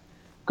team that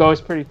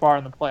goes pretty far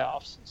in the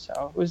playoffs.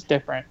 So it was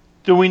different.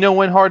 Do we know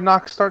when Hard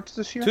Knocks starts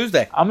this year?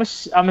 Tuesday. I'm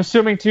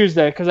assuming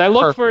Tuesday because I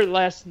looked for it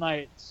last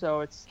night.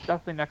 So it's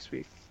definitely next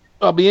week.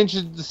 I'll be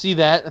interested to see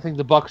that. I think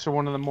the Bucks are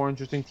one of the more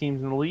interesting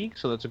teams in the league,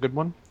 so that's a good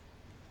one.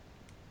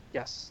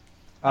 Yes.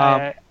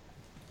 They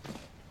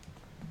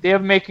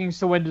have makings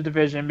to win the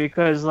division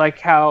because, like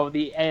how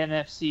the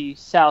NFC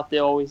South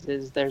always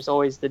is, there's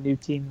always the new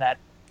team that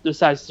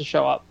decides to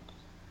show up.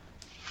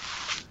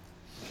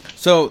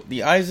 So,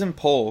 the Eisen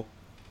poll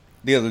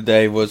the other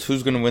day was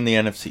who's going to win the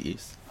NFC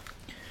East.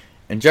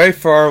 And Jerry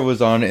Farrar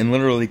was on and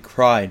literally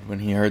cried when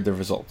he heard the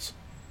results.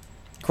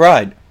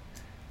 Cried.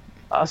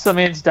 So that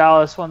means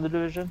Dallas won the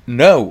division?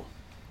 No.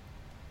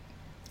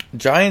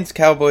 Giants,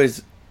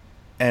 Cowboys,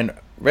 and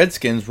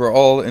Redskins were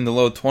all in the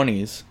low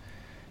 20s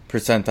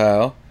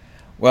percentile,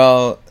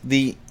 while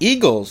the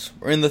Eagles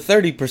were in the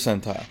 30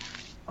 percentile.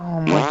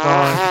 Oh my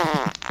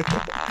god.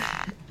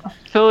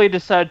 Philly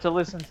decided to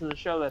listen to the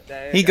show that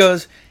day. He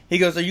goes,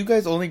 are you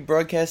guys only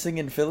broadcasting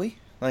in Philly?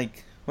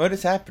 Like, what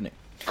is happening?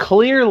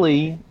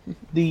 Clearly,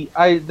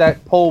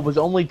 that poll was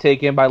only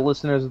taken by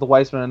listeners of the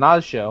Weissman and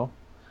Oz show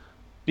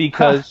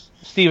because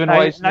Stephen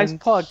Weissman nice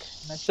plug.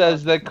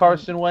 says that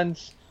Carson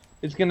Wentz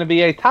is going to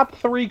be a top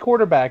 3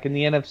 quarterback in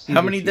the NFC.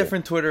 How many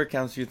different Twitter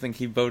accounts do you think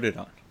he voted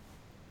on?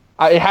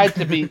 It had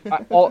to be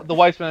the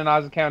Weissman and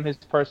Oz account, his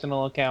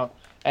personal account,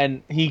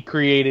 and he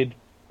created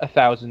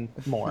 1,000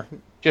 more.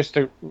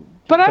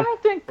 But I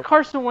don't think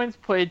Carson Wentz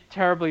played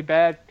terribly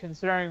bad,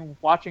 considering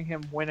watching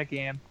him win a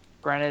game.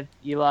 Granted,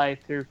 Eli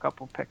threw a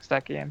couple picks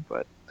that game,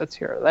 but that's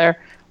here or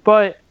there.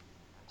 But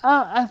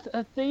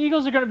the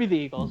Eagles are going to be the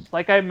Eagles,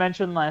 like I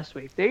mentioned last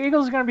week. The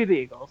Eagles are going to be the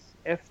Eagles.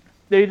 If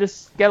they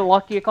just get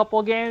lucky a couple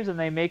of games and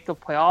they make the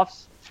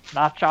playoffs,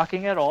 not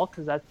shocking at all,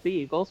 because that's the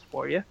Eagles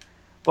for you.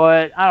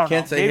 But I don't know.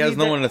 Can't say he has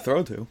no one to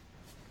throw to.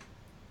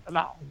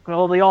 No,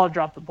 well, they all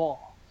dropped the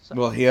ball. So.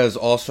 Well, he has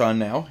Alshon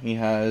now. He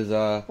has.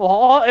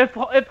 Well, if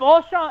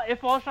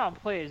Alshon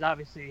plays,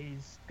 obviously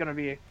he's gonna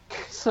be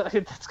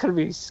that's gonna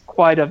be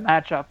quite a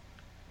matchup.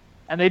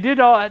 And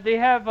they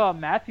have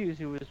Matthews,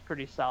 who was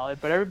pretty solid,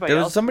 but everybody There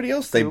else. was somebody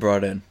else they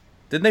brought in.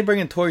 Didn't they bring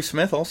in Torrey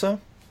Smith also?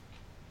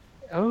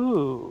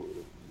 Oh,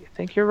 I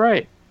think you're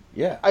right.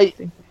 Yeah. I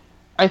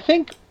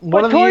think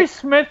But Torrey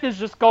Smith is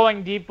just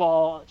going deep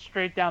ball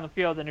straight down the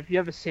field, and if you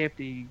have a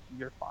safety,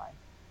 you're fine.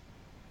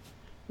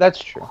 That's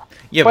true.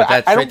 Yeah, but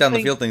that I straight don't down the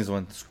think- field thing is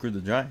what screwed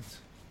the Giants.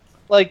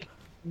 Like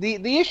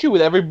the issue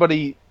with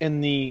everybody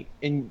in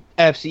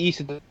NFC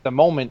East at the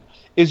moment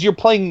is you're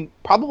playing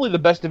probably the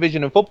best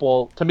division in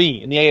football to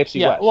me in the AFC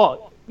Yeah, West.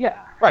 well, yeah.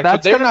 right,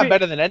 That's so they're gonna not be-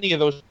 better than any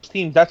of those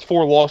teams. That's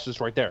 4 losses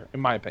right there,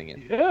 in my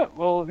opinion. Yeah,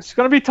 well, it's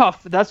going to be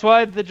tough. That's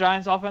why the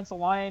Giants' offensive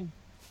line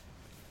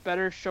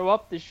better show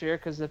up this year,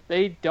 because if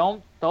they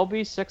don't, they'll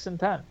be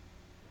 6-10.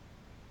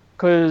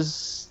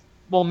 Because,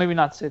 well, maybe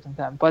not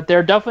 6-10, but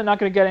they're definitely not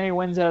going to get any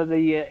wins out of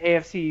the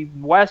AFC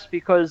West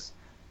because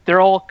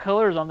they're all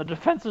killers on the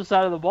defensive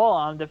side of the ball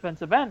on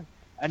defensive end,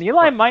 and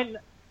Eli might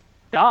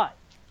die.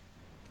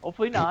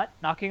 Hopefully not,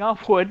 knocking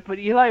off wood, but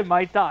Eli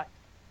might die.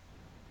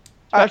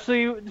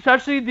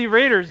 Especially the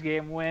Raiders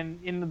game when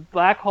in the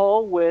black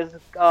hole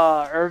with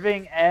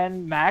Irving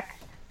and Mack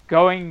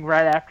going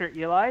right after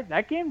Eli.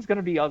 That game's going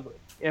to be ugly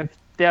if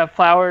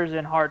Flowers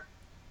and Hart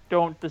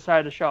don't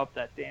decide to show up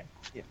that game.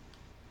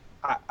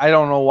 I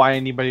don't know why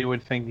anybody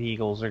would think the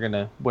Eagles are going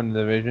to win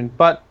the division,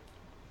 but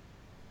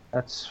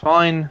that's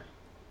fine.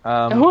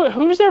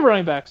 Who's their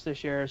running backs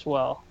this year as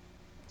well?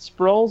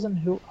 Sproles and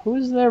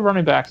who's their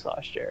running backs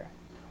last year?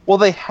 Well,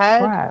 they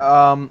had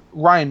Crap.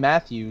 Ryan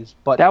Matthews,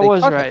 but That they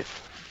was cut right.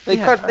 They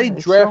Yeah, They okay,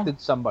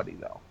 drafted somebody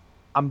though.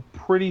 I'm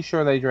pretty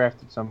sure they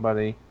drafted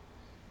somebody.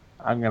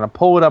 I'm gonna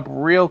pull it up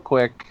real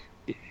quick.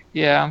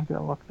 Yeah, I'm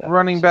gonna look that.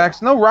 Running up.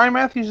 backs. No, Ryan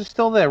Matthews is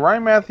still there.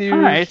 Ryan Matthews. All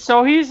right,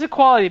 so he's a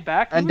quality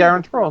back. And He was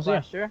Darren good for us Sproles, yeah.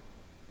 last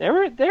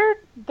year.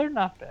 They're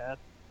not bad.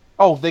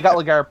 Oh, they got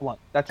LeGarrette Blunt.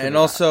 That's what And they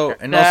got. also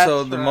That's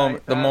the right,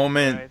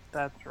 moment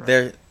That's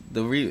right.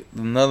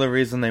 another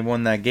reason they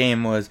won that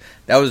game was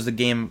that was the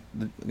game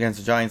against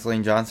the Giants.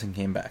 Lane Johnson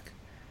came back,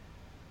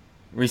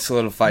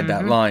 re-solidified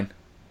that line.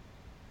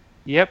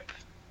 Yep.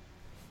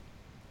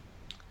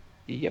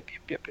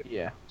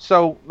 Yeah.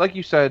 So, like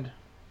you said,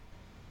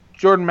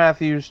 Jordan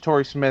Matthews,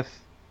 Torrey Smith,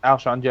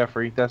 Alshon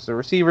Jeffrey. That's the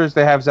receivers.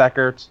 They have Zach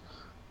Ertz.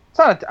 It's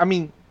not. I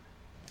mean,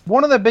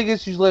 one of the big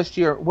issues last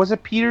year was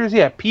it Peters.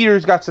 Yeah,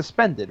 Peters got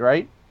suspended,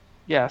 right?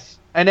 Yes.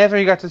 And after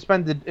he got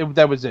suspended,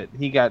 that was it.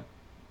 He got,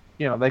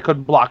 they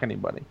couldn't block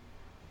anybody.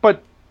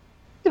 But,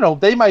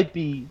 they might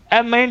be.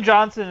 And Lane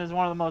Johnson is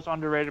one of the most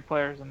underrated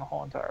players in the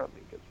whole entire league.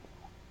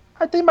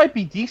 They might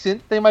be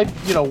decent. They might,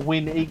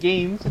 win 8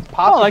 games. It's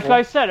possible. Oh, like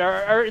I said,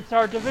 it's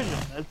our division.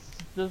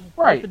 It's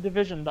Right. what the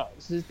division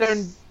does.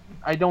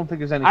 I don't think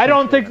there's any. I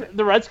don't think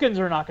the Redskins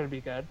are not going to be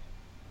good.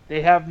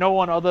 They have no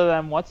one other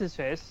than what's his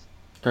face.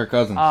 Kirk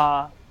Cousins.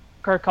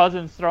 Kirk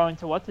Cousins throwing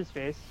to what's his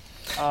face.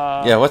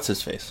 Yeah, what's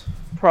his face?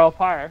 Pearl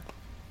Pyre.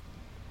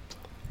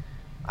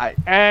 I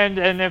And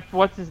if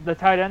the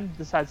tight end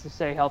decides to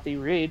stay healthy,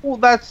 Reed. Well,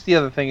 that's the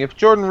other thing. If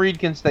Jordan Reed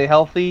can stay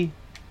healthy,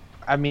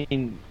 I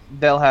mean,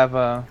 they'll have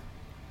a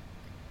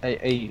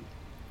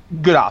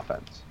good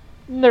offense.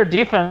 Their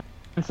defense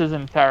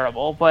isn't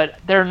terrible, but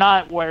they're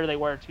not where they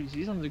were 2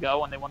 seasons ago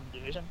when they won the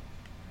division.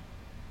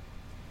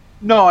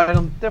 No, I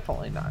don't.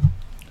 Definitely not.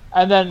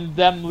 And then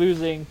them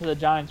losing to the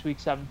Giants week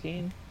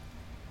 17.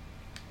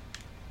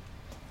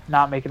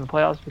 Not making the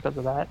playoffs because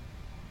of that.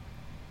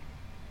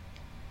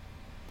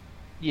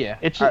 Yeah,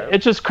 It's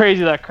just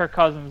crazy that Kirk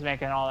Cousins is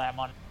making all that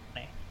money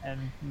and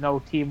no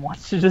team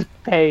wants to just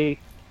pay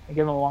and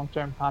give him a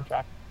long-term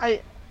contract.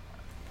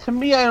 To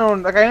me, I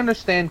don't I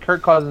understand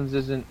Kirk Cousins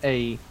isn't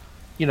I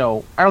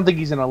don't think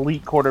he's an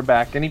elite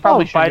quarterback, and he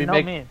probably by shouldn't no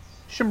be means.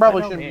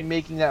 shouldn't be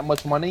making that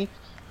much money.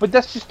 But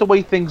that's just the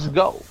way things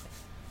go.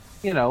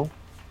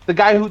 The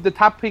guy the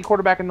top paid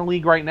quarterback in the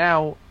league right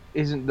now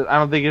isn't.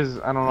 I don't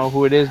know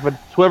who it is, but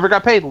it's whoever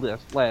got paid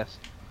last.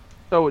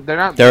 So they're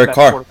not Derek the best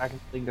Carr. quarterback in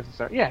the league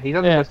necessarily. Yeah, he's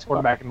not the best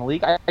quarterback in the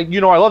league. I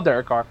love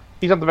Derek Carr.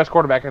 He's not the best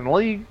quarterback in the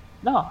league.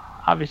 No,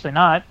 obviously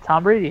not.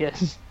 Tom Brady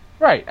is.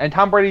 Right, and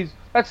Tom Brady's.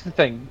 That's the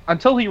thing.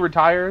 Until he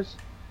retires,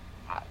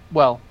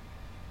 well,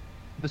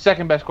 the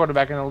second best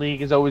quarterback in the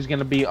league is always going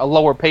to be a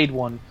lower paid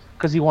one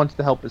because he wants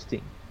to help his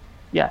team.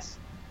 Yes.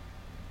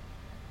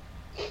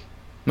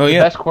 No, The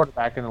yeah. best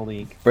quarterback in the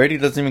league. Brady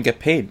doesn't even get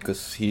paid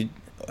because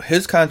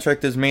his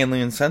contract is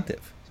mainly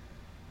incentive.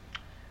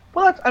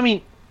 Well,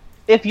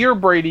 if you're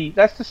Brady,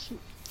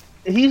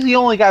 he's the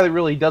only guy that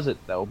really does it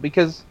though,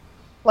 because,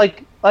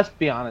 let's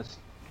be honest,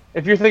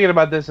 if you're thinking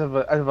about this of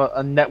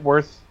a net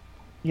worth,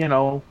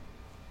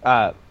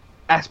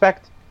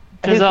 aspect,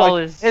 Giselle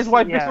his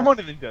wife makes yeah. more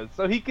money than he does,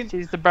 so he can.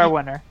 She's the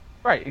breadwinner.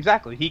 Right,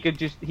 exactly. He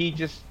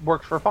just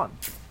works for fun.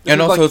 And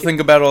This is also think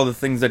about all the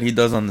things that he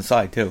does on the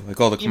side too, like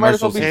all the He might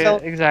as well commercials. be Yeah,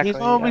 selling. exactly, He's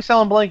probably yeah.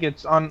 selling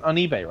blankets on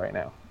eBay right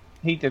now.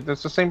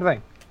 That's the same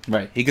thing.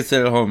 Right, he could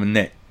sit at home and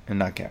knit and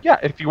not care. Yeah,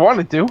 if you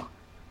wanted to.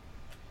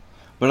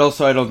 But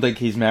also, I don't think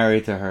he's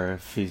married to her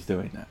if he's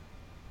doing that.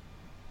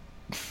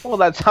 Well,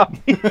 that's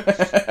obvious.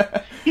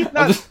 He's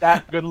not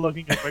that good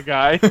looking of a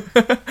guy.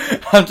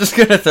 I'm just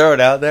gonna throw it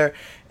out there.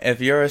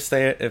 If you're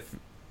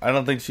I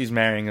don't think she's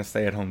marrying a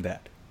stay-at-home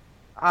dad.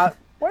 Why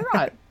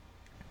not?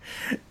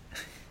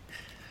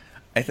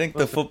 I think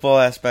the football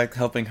aspect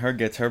helping her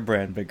gets her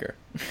brand bigger.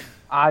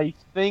 I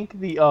think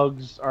the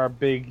Uggs are a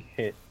big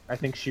hit. I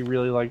think she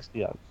really likes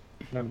the Uggs.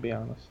 I'm gonna be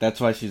honest. That's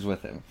why she's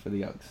with him, for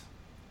the Uggs.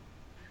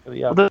 For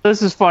the Uggs. Well,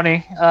 this is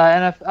funny.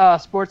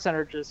 Sports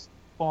Center just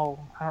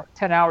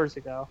 10 hours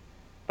ago,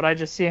 but I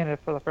just seen it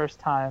for the first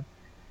time.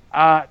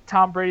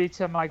 Tom Brady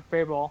to Mike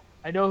Vrabel.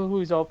 I know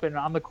who's open.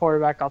 I'm the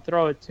quarterback. I'll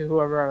throw it to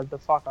whoever the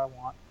fuck I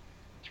want.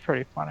 It's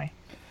pretty funny.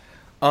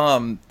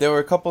 There were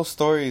a couple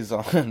stories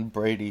on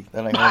Brady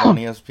that I heard on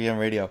ESPN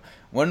radio.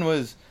 One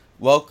was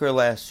Welker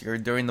last year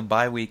during the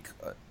bye week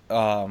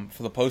for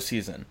the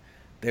postseason.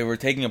 They were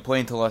taking a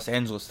plane to Los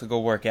Angeles to go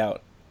work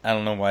out. I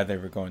don't know why they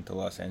were going to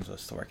Los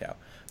Angeles to work out.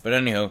 But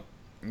anyhow,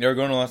 they were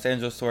going to Los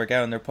Angeles to work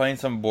out, and they're playing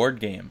some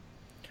board game.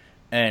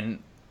 And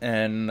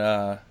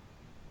was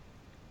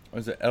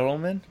it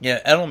Edelman? Yeah,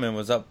 Edelman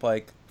was up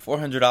like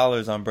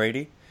 $400 on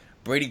Brady.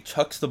 Brady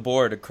chucks the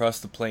board across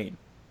the plane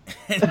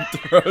and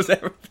throws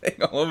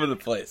everything all over the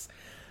place.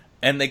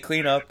 And they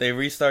clean up, they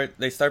restart,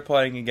 they start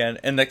playing again,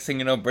 and next thing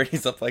you know,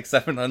 Brady's up like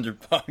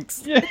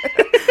 $700. Yeah.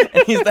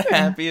 And he's the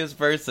happiest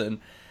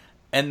person.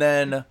 And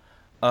then,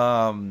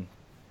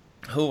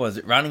 who was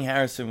it? Ronnie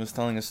Harrison was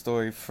telling a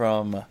story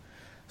from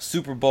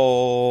Super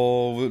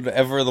Bowl,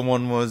 whatever the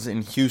one was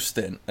in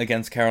Houston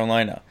against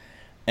Carolina,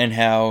 and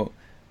how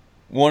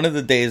one of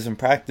the days in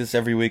practice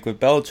every week with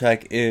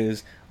Belichick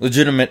is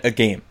legitimate a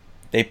game.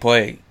 They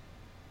play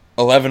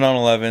 11 on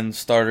 11,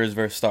 starters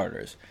versus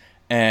starters.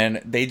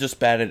 And they just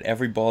batted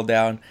every ball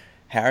down.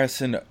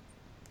 Harrison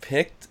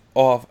picked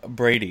off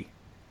Brady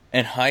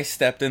and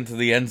high-stepped into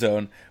the end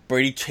zone.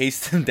 Brady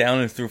chased him down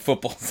and threw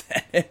footballs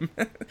at him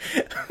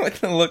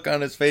with the look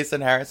on his face,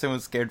 and Harrison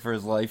was scared for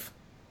his life.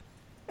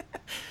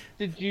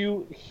 Did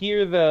you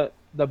hear the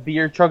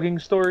beer chugging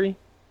story?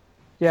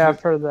 Yeah,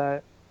 I've heard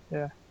that.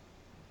 Yeah.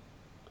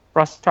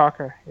 Russ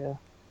Tucker, yeah.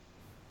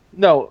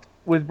 No,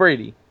 with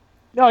Brady.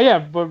 Oh, yeah,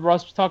 but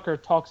Russ Tucker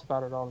talks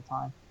about it all the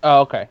time. Oh,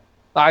 okay.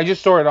 I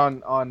just saw it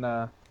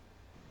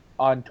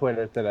on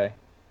Twitter today.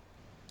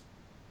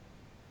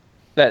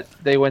 That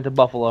they went to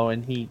Buffalo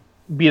and he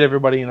beat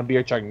everybody in a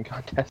beer chugging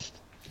contest.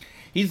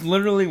 He's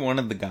literally one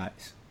of the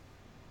guys.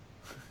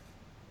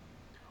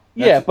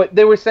 Yeah, but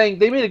they were saying,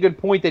 they made a good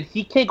point that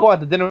he can't go out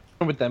to dinner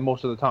with them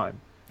most of the time.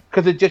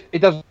 Because it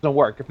doesn't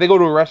work. If they go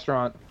to a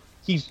restaurant,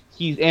 he's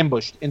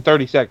ambushed in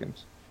 30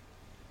 seconds.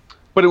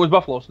 But it was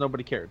Buffalo, so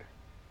nobody cared.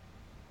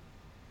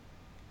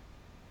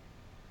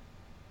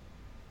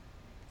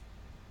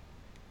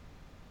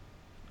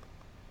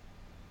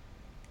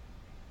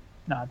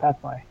 No,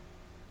 definitely.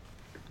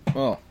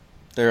 Well,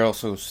 they're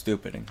also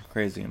stupid and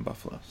crazy in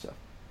Buffalo, so.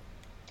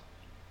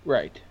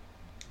 Right.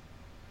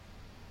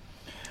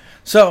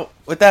 So,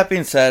 with that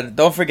being said,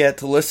 don't forget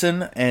to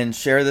listen and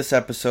share this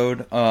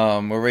episode.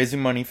 We're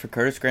raising money for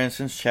Curtis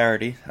Granson's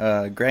charity,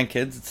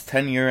 Grandkids. It's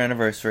 10-year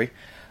anniversary.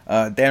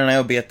 Dan and I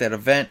will be at that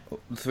event.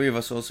 The three of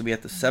us will also be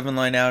at the 7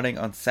 Line outing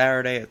on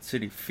Saturday at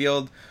Citi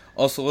Field.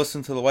 Also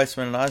listen to the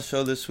Weissman and Oz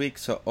show this week,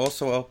 so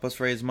also help us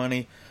raise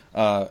money.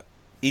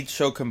 Each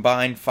show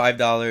combined,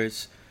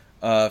 $5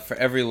 for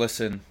every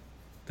listen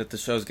that the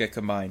shows get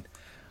combined.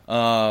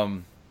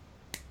 With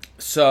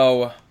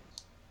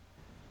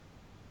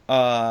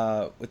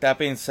that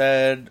being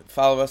said,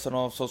 follow us on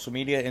all of social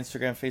media,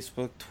 Instagram,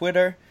 Facebook,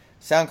 Twitter,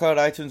 SoundCloud,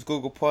 iTunes,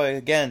 Google Play.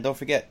 Again, don't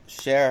forget,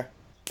 share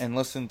and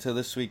listen to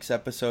this week's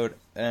episode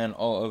and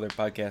all other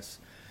podcasts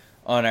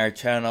on our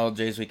channel,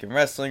 Jay's Week in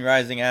Wrestling,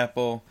 Rising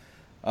Apple,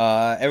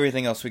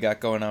 everything else we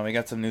got going on. We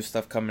got some new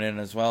stuff coming in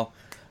as well.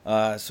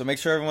 So make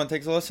sure everyone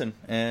takes a listen,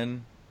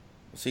 and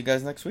we'll see you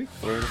guys next week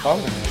for the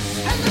following.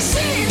 And the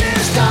scene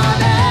is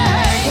coming.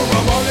 For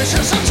a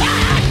malicious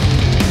attack.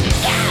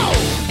 Now,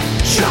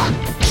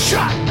 shut